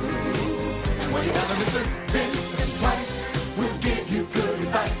the brew. And when you're down, Mr. Vincent Price will give you good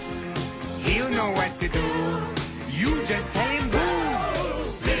advice. He'll know what to do. You just tell him go.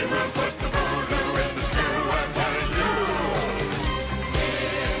 He will put the voodoo in the stew, I'm telling you.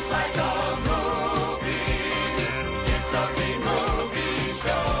 It's like a movie. It's a B-movie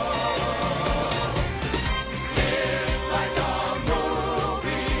show. It's like a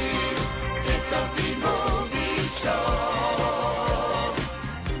movie. It's a B-movie show.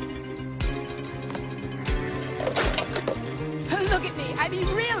 Look at me. I mean,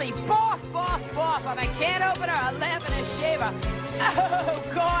 really, boff, and I can't open a lamp and a shaver. Oh,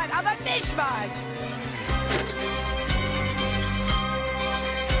 God, I'm a Mish-Mash.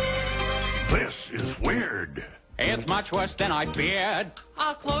 This is weird. It's much worse than I feared.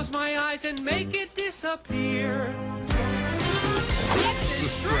 I'll close my eyes and make it disappear. This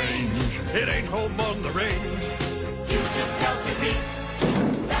is strange. It ain't home on the range. You just tell Sippy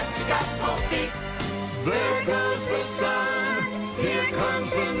that you got cold feet. There goes the sun. Here comes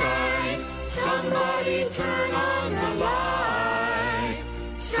the night. Somebody turn on the light.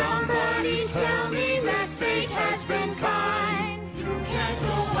 Somebody tell me that fate has been kind. You can't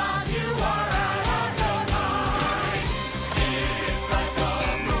go while you are out of your mind. It's like a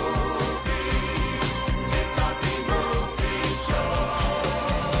movie. It's a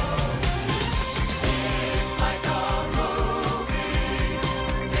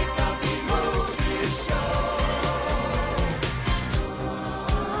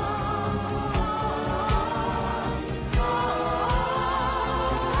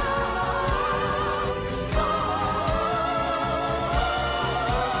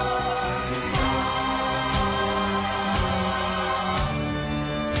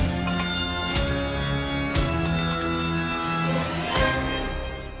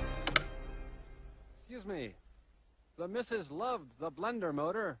Excuse me. The missus loved the blender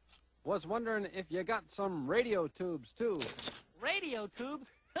motor. Was wondering if you got some radio tubes, too. Radio tubes?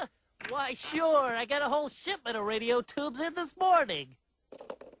 Why, sure. I got a whole shipment of radio tubes in this morning.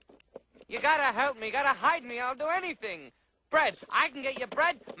 You gotta help me, gotta hide me, I'll do anything. Bread, I can get you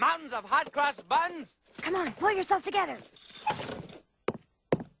bread, mountains of hot cross buns. Come on, pull yourself together.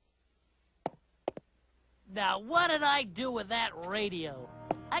 Now, what did I do with that radio?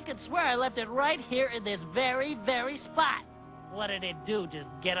 I could swear I left it right here in this very, very spot. What did it do, just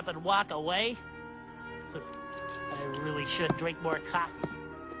get up and walk away? I really should drink more coffee.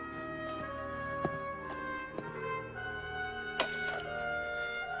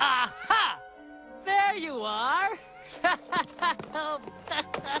 Aha! There you are!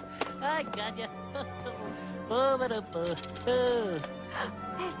 I got you.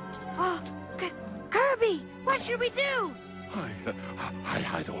 Hey, Kirby, what should we do?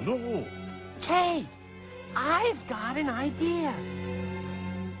 I don't know. Hey, I've got an idea.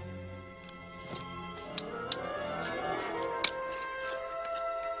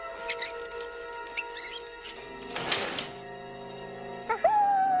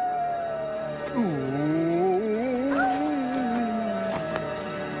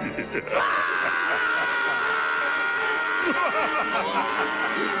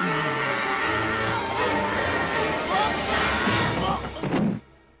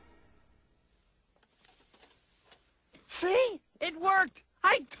 See? It worked!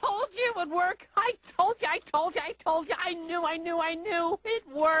 I told you it would work! I told you! I knew! It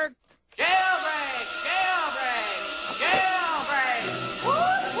worked! Jailbreak! Jailbreak! Jailbreak!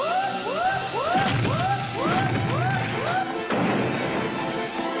 Whoop, whoop, whoop, whoop, whoop, whoop,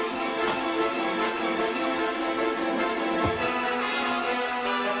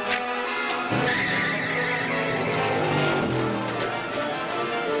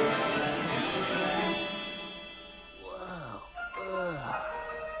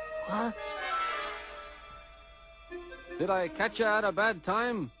 What? Did I catch you at a bad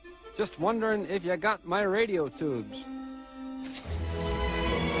time? Just wondering if you got my radio tubes.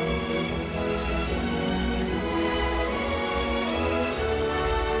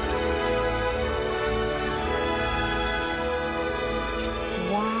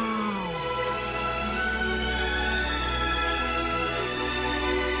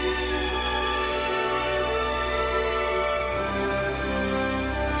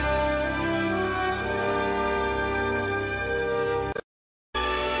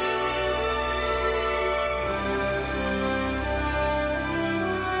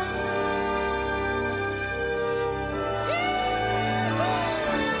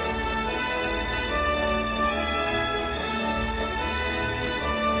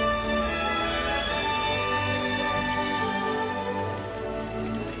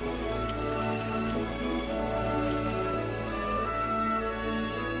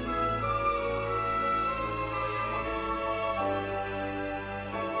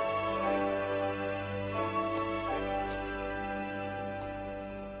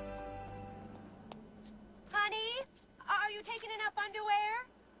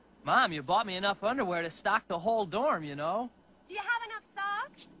 Mom, you bought me enough underwear to stock the whole dorm, you know. Do you have enough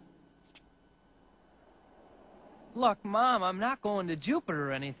socks? Look, Mom, I'm not going to Jupiter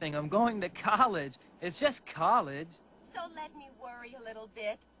or anything. I'm going to college. It's just college. So let me worry a little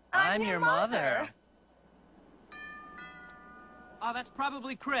bit. I'm your mother. Oh, that's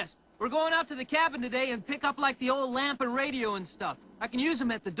probably Chris. We're going out to the cabin today and pick up, like, the old lamp and radio and stuff. I can use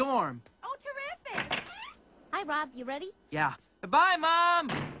them at the dorm. Oh, terrific. Hi, Rob. You ready? Yeah. Bye, Mom!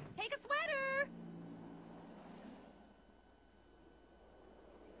 Take a sweater.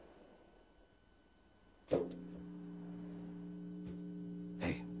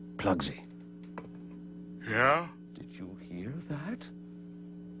 Hey, Plugsy. Yeah? Did you hear that?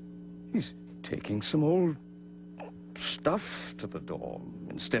 He's taking some old stuff to the dorm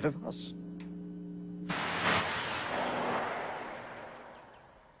instead of us.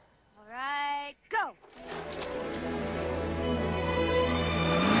 All right, go.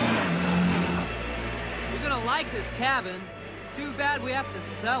 You're gonna like this cabin. Too bad we have to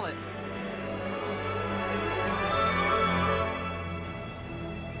sell it.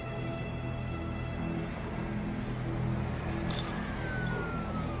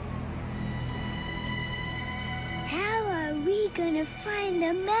 How are we gonna find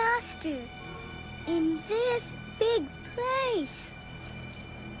the master in this big place?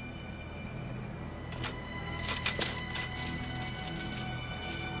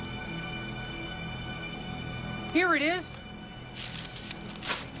 Here it is.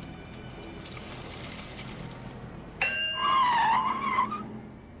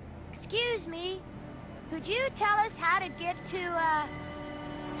 Excuse me. Could you tell us how to get to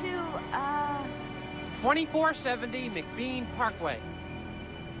 2470 McBean Parkway.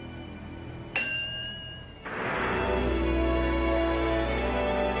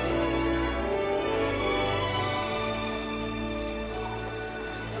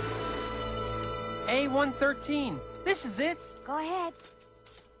 A113. This is it. Go ahead.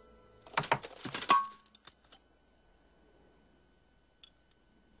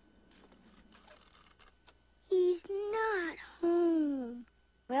 He's not home.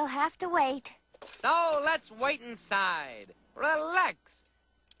 We'll have to wait. So let's wait inside. Relax.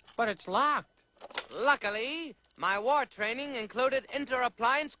 But it's locked. Luckily, my war training included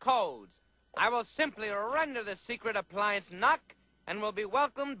inter-appliance codes. I will simply render the secret appliance knock and will be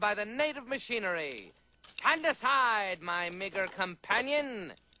welcomed by the native machinery. Stand aside, my meager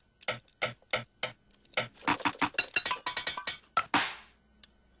companion.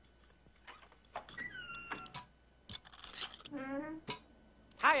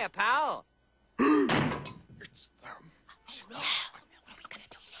 Hiya, pal. It's them.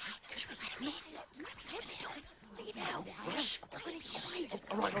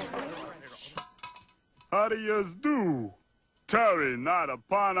 How do yous do? Tarry not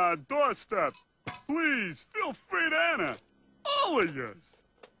upon our doorstep. Please, feel free to enter. All of yous.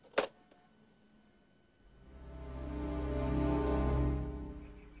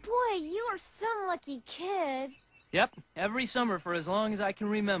 Boy, you are some lucky kid. Yep, every summer for as long as I can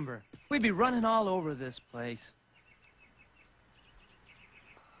remember. We'd be running all over this place.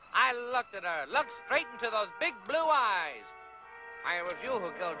 I looked at her, looked straight into those big blue eyes. It was you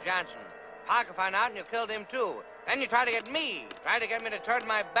who killed Johnson. Parker found out and you killed him too. Then you tried to get me to turn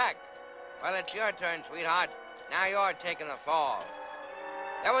my back. Well, it's your turn, sweetheart. Now you're taking the fall.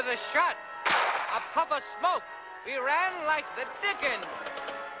 There was a shot, a puff of smoke. We ran like the dickens.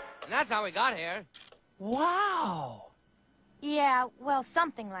 And that's how we got here. Wow! Yeah, well,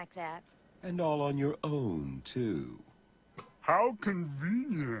 something like that. And all on your own, too. How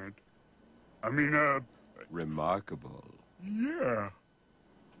convenient. I mean, Remarkable. yeah.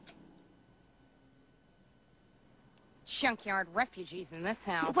 Junkyard refugees in this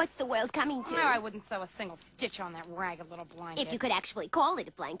house. What's the world coming to? Oh, I wouldn't sew a single stitch on that ragged little blanket. If you could actually call it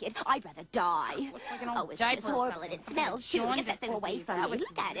a blanket, I'd rather die. Looks like an old It's diaper just or horrible and something. it smells too. Get that thing away from me.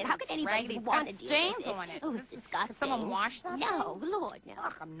 Look at it. How could anybody want to deal stains with it? on it? Oh, it's disgusting. Could someone wash that? No, Lord, no.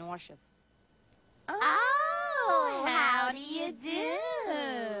 Ugh, I'm nauseous. Oh, how do you do?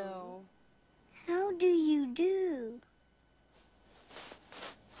 How do you do?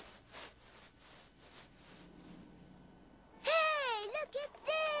 Hey, look at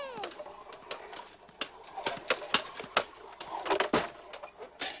this!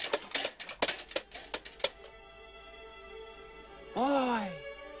 Boy,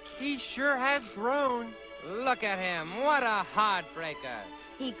 he sure has grown. Look at him. What a heartbreaker.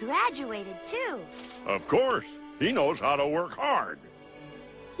 He graduated, too. Of course. He knows how to work hard.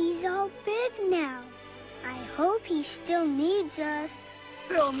 He's all big now. I hope he still needs us.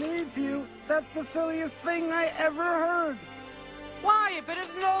 Still needs you? That's the silliest thing I ever heard. Why, if it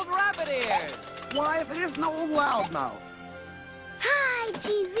isn't old rabbit ears? Why, if it isn't old loudmouth? Hi,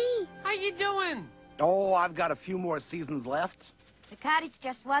 TV. How you doing? Oh, I've got a few more seasons left. The cottage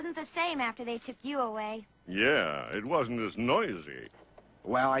just wasn't the same after they took you away. Yeah, it wasn't as noisy.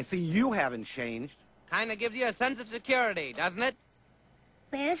 Well, I see you haven't changed. Kinda gives you a sense of security, doesn't it?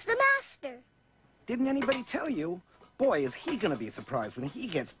 Where's the master? Didn't anybody tell you? Boy, is he gonna be surprised when he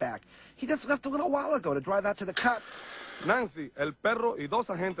gets back. He just left a little while ago to drive out to the cut. Nancy, el perro y dos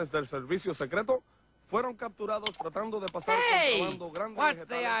agentes del servicio secreto fueron capturados tratando de pasar contrabando grande What's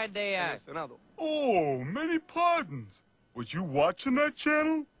the idea? en el Senado. Oh, many pardons. Was you watching that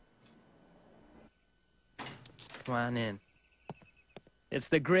channel? Come on in. It's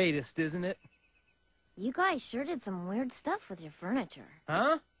the greatest, isn't it? You guys sure did some weird stuff with your furniture.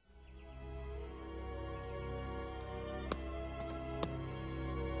 Huh?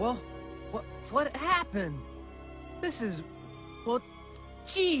 Well, what happened? This is... Well,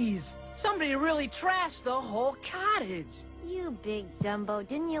 geez. Somebody really trashed the whole cottage. You big Dumbo,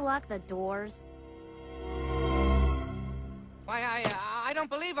 didn't you lock the doors? Why, I don't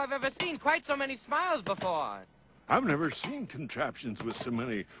believe I've ever seen quite so many smiles before. I've never seen contraptions with so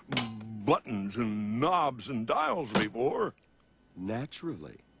many buttons and knobs and dials before.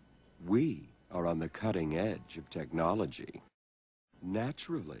 Naturally. We are on the cutting edge of technology.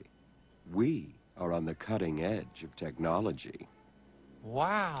 Naturally. We are on the cutting edge of technology.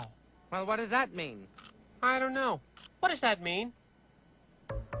 Wow. Well, what does that mean? I don't know. What does that mean?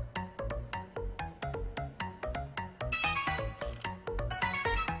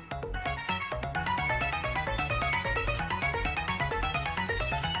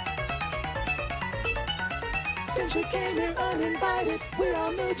 Since you came here uninvited, we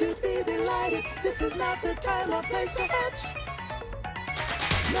all knew you'd be delighted. This is not the time or place to hatch.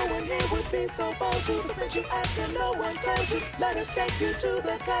 No one here would be so bold to, but since you asked and no one told you, let us take you to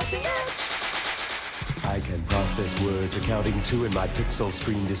the cutting edge. I can process words, accounting to, and my pixel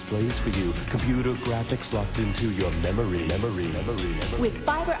screen displays for you. Computer graphics locked into your memory. With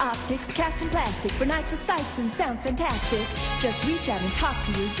fiber optics cast in plastic for nights with sights and sounds fantastic. Just reach out and talk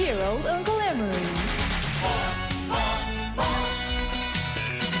to your dear old Uncle Emery.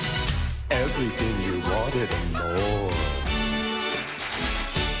 Everything you wanted and more.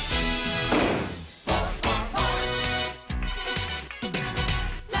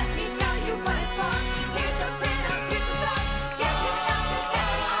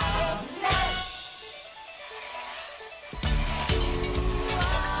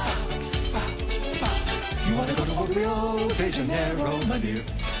 Rio de Janeiro, my dear.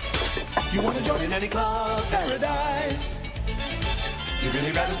 You want to join in any club, paradise? You'd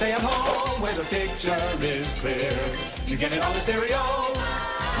really rather stay at home where the picture is clear. You get it on the stereo,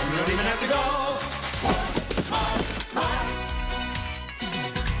 and you don't even have to go.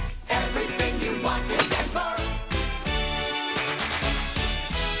 Everything you wanted and more.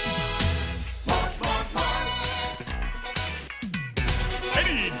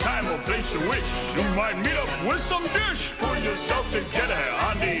 Any time or place you wish, you might meet up with some dish. Pull yourself together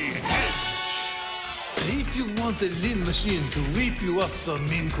on the edge. If you want a lean machine to whip you up some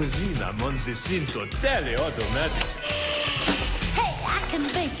mean cuisine, I'm on the scene totally automatic. Hey, I can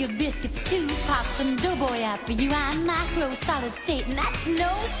bake your biscuits too. Pop some doughboy out for you. I'm micro solid state, and that's no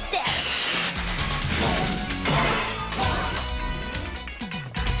static.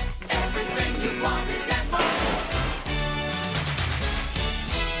 Everything you wanted and more.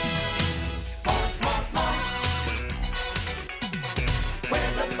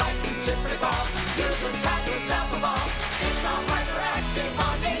 Where the bites and chips may fall, you just have yourself a ball. It's all right, we're acting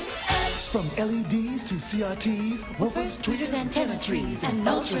on the edge. From LEDs to CRTs, woofers, tweeters, antenna trees, and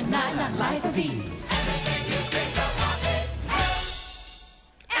ultra nine life of ease. Everything you think of wanted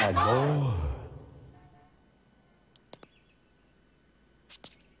And more.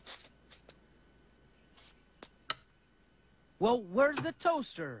 Well, where's the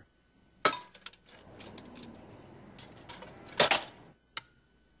toaster?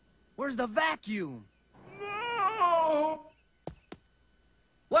 Where's the vacuum? No!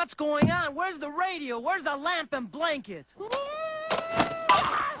 What's going on? Where's the radio? Where's the lamp and blanket?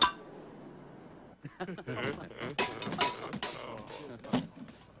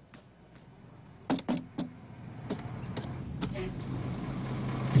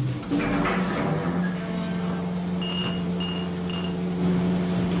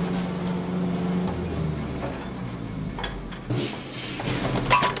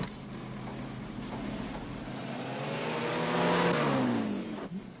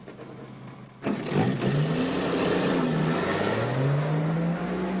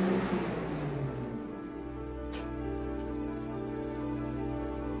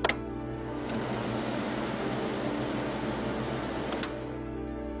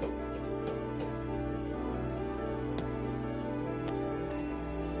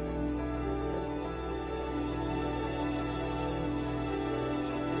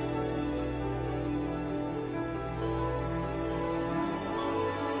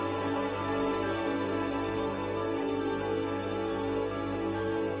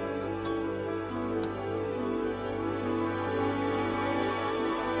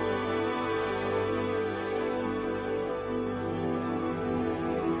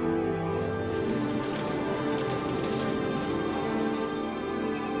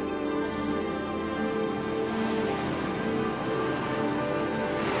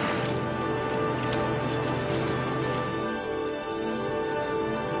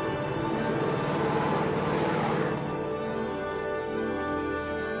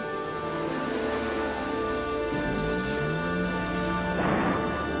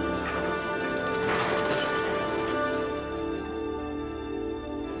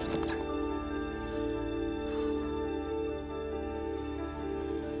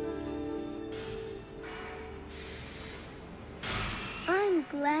 I'm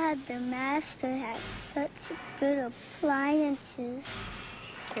glad the master has such good appliances.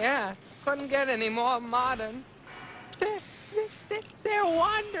 Yeah, couldn't get any more modern. They're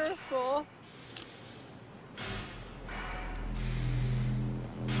wonderful.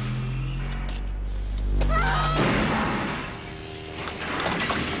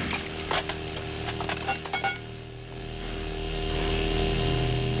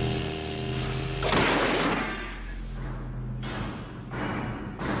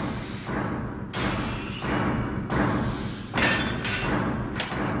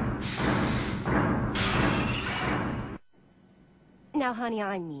 Now, honey,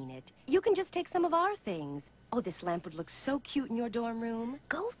 I mean it. You can just take some of our things. Oh, this lamp would look so cute in your dorm room.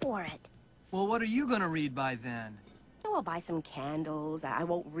 Go for it. Well, what are you gonna read by then? Oh, I'll buy some candles. I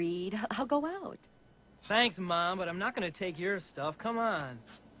won't read. I'll go out. Thanks, Mom, but I'm not gonna take your stuff. Come on.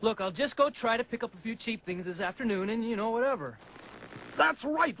 Look, I'll just go try to pick up a few cheap things this afternoon and, you know, whatever. That's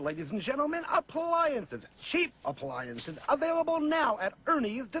right, ladies and gentlemen. Appliances. Cheap appliances. Available now at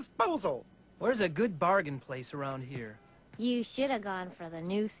Ernie's disposal. Where's a good bargain place around here? You should have gone for the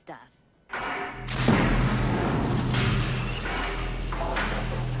new stuff.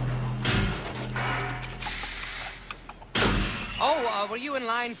 Oh, were you in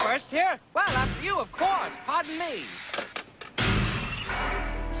line first here? Well, after you, of course. Pardon me.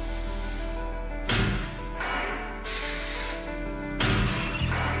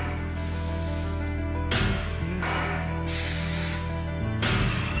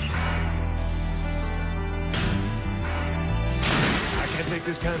 Take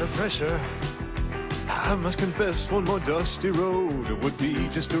this kind of pressure. I must confess, one more dusty road would be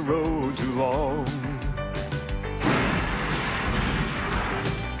just a road too long.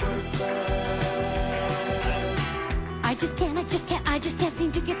 I just can't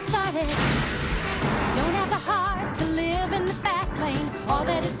seem to get started. Don't have the heart to live in the fast lane. All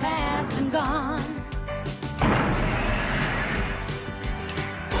that is past and gone.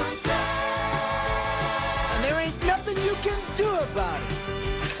 And there ain't nothing you can do about it.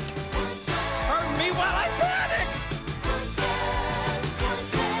 Hurt me while I panic.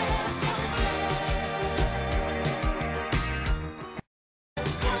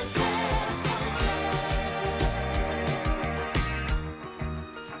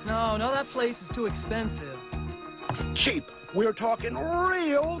 No, that place is too expensive. Cheap. We're talking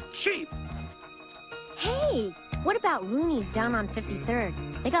real cheap. Hey, what about Rooney's down on 53rd?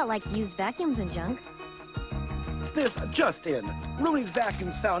 They got, like, used vacuums and junk. This just in. Rooney's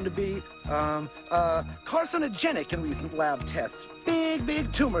vacuums found to be, carcinogenic in recent lab tests.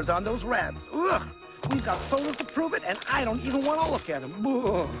 Big tumors on those rats. Ugh. We've got photos to prove it, and I don't even want to look at them.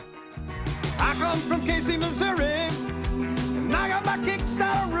 Ugh. I come from Casey, Missouri. And I got my kicks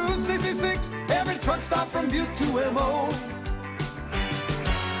out of Route 66. Every truck stop from Butte to MO.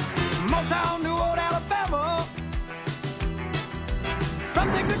 Motown to Old Alabama.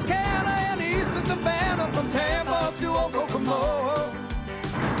 From Texarkana and east to Savannah. From Tampa to Oklahoma.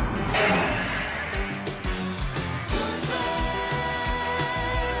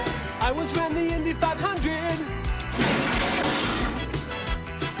 I once ran the Indy 500.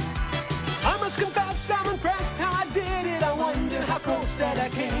 I must confess, I'm impressed how I did it. I wonder how close that I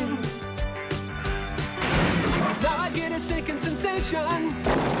came. Now I get a sinking sensation.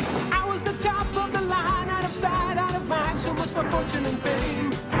 I was the top of the line, out of sight, out of mind. So much for fortune and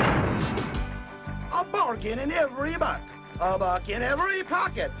fame. A bargain in every buck. A buck in every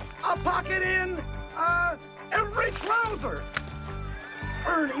pocket. A pocket in, every trouser.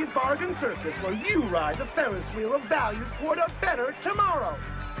 Ernie's Bargain Circus, where you ride the Ferris wheel of values toward a better tomorrow.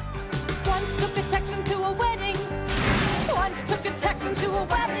 Once took a Texan to a wedding. Once took a Texan to a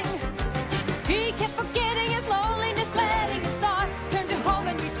wedding. He kept forgetting his loneliness, letting his thoughts turn to home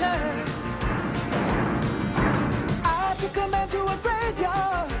and return. I took a man to a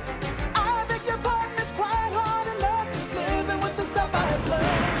graveyard. I beg your pardon, it's quite hard enough just living with the stuff I have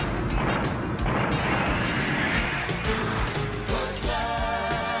learned.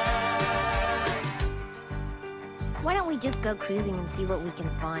 Why don't we just go cruising and see what we can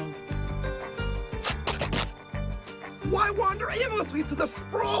find? Why wander aimlessly through the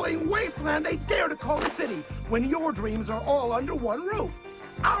sprawling wasteland they dare to call a city when your dreams are all under one roof?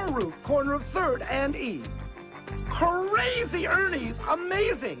 Our roof, corner of 3rd and E. Crazy Ernie's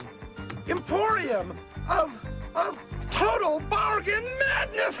amazing emporium of total bargain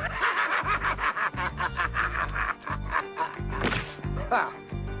madness.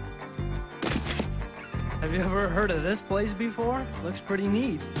 Have you ever heard of this place before? Looks pretty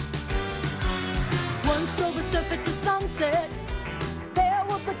neat. Once drove a surfer to Sunset. There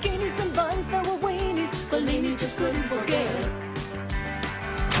were bikinis and buns, there were weenies. Bellini just couldn't forget.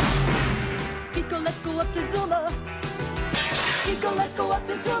 Kiko, let's go up to Zuma. Kiko, let's go up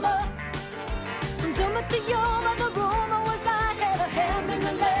to Zuma. From Zuma to Yuma, the rumor was I had a hand in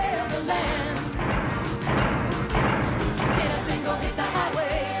the lay of the land. Get up and go hit the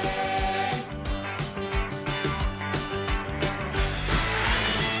highway.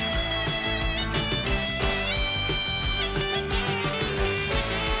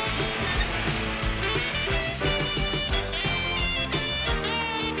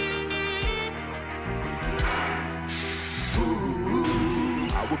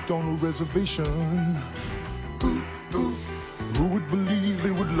 On a reservation. Who would believe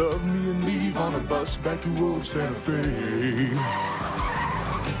bus back to old Santa Fe.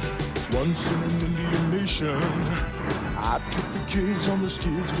 Once in an Indian nation, I took the kids on the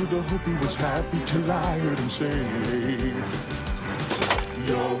skids with the hope he was happy till I heard him say,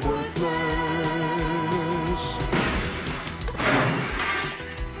 "You're worthless."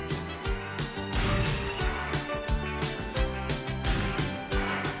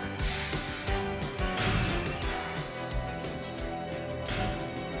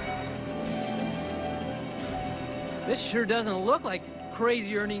 This sure doesn't look like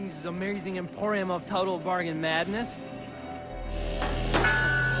Crazy Earnings' amazing emporium of total bargain madness.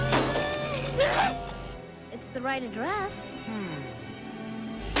 It's the right address.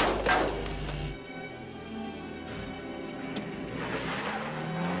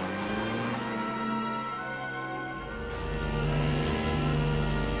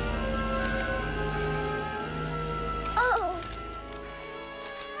 Oh.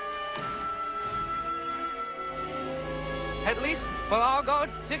 At least we'll all go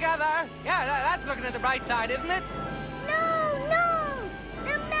together. Yeah, that's looking at the bright side, isn't it? No, no!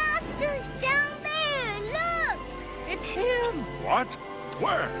 The master's down there! Look! It's him! What?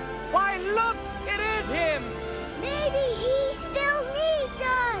 Where? Why, look! It is him! Maybe he still needs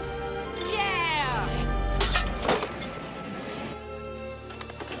us! Yeah!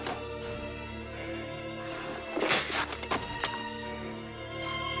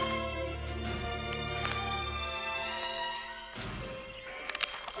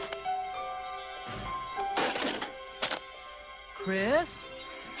 Chris?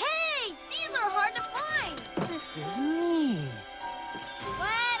 Hey! These are hard to find! This is me. What?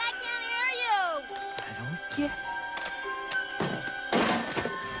 I can't hear you! I don't get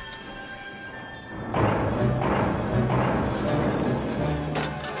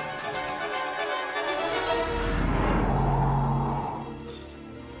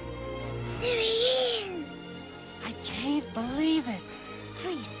There he is! I can't believe it.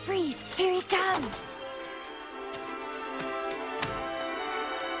 Freeze, freeze, here he comes.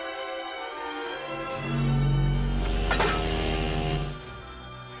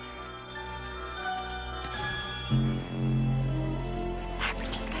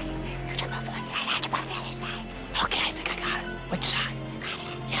 Okay, I think I got it. Which side? You got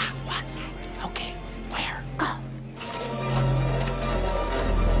it. Yeah, One side. okay. Where? Go.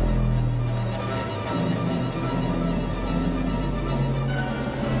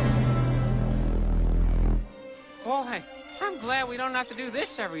 Boy, I'm glad we don't have to do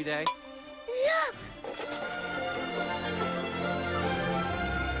this every day. Look! Hey,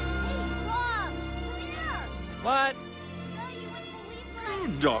 Bob! Come here! What? No, you wouldn't believe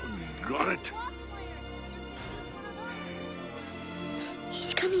what Doggone it.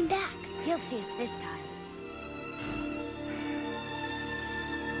 He's coming back. He'll see us this time.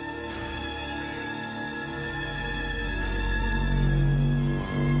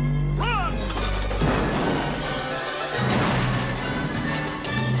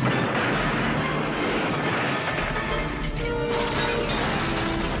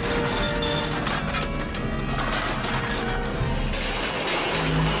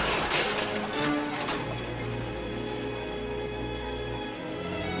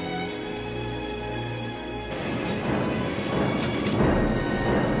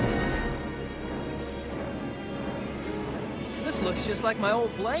 This looks just like my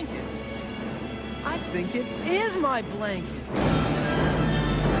old blanket. I think it is my blanket.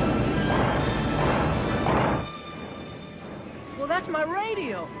 Well, that's my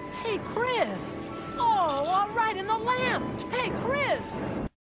radio. Hey, Chris. Oh, all right, in the lamp. Hey, Chris.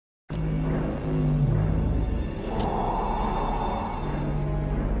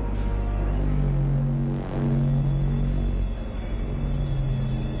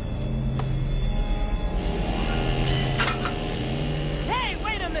 Hey,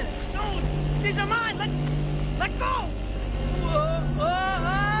 wait a minute. No, these are mine. Let go. Whoa, whoa,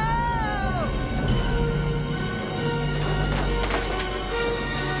 whoa.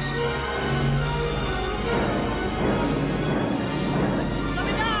 Let me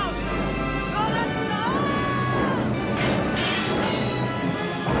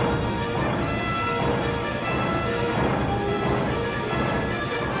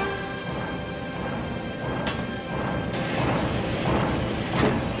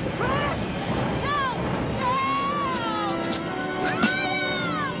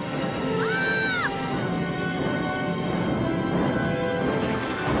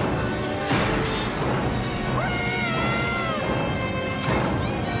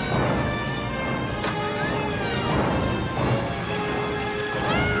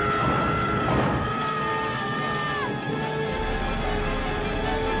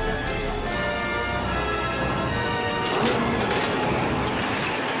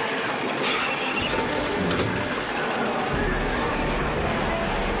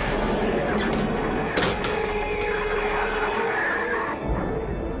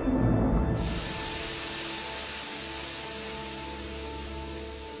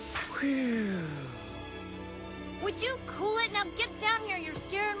Would you cool it? Now get down here. You're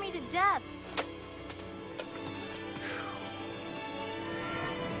scaring me to death.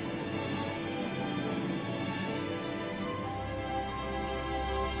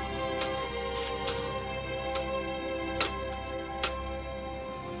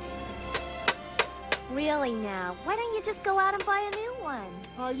 Really now, why don't you just go out and buy a new one?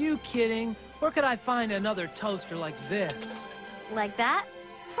 Are you kidding? Where could I find another toaster like this? Like that?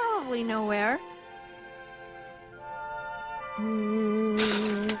 Probably nowhere.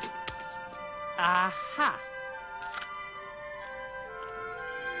 Aha!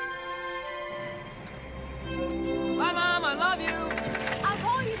 Bye, Mom, I love you! I'll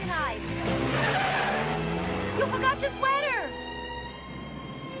call you tonight. You forgot your sweater!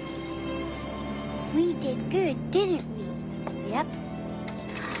 We did good, didn't we? Yep.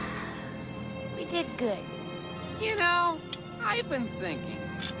 We did good. You know, I've been thinking,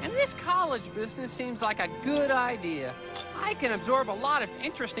 and this college business seems like a good idea. I can absorb a lot of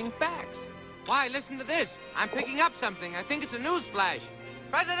interesting facts. Why, listen to this. I'm picking up something. I think it's a news flash.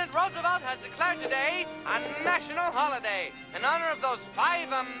 President Roosevelt has declared today a national holiday in honor of those 5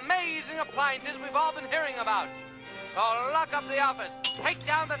 amazing appliances we've all been hearing about. So lock up the office, take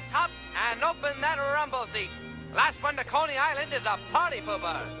down the top, and open that rumble seat. Last one to Coney Island is a party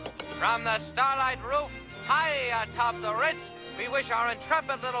pooper. From the Starlight Roof, high atop the Ritz, we wish our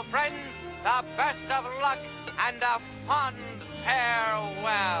intrepid little friends the best of luck and a fond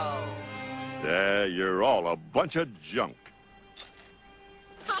farewell. You're all a bunch of junk.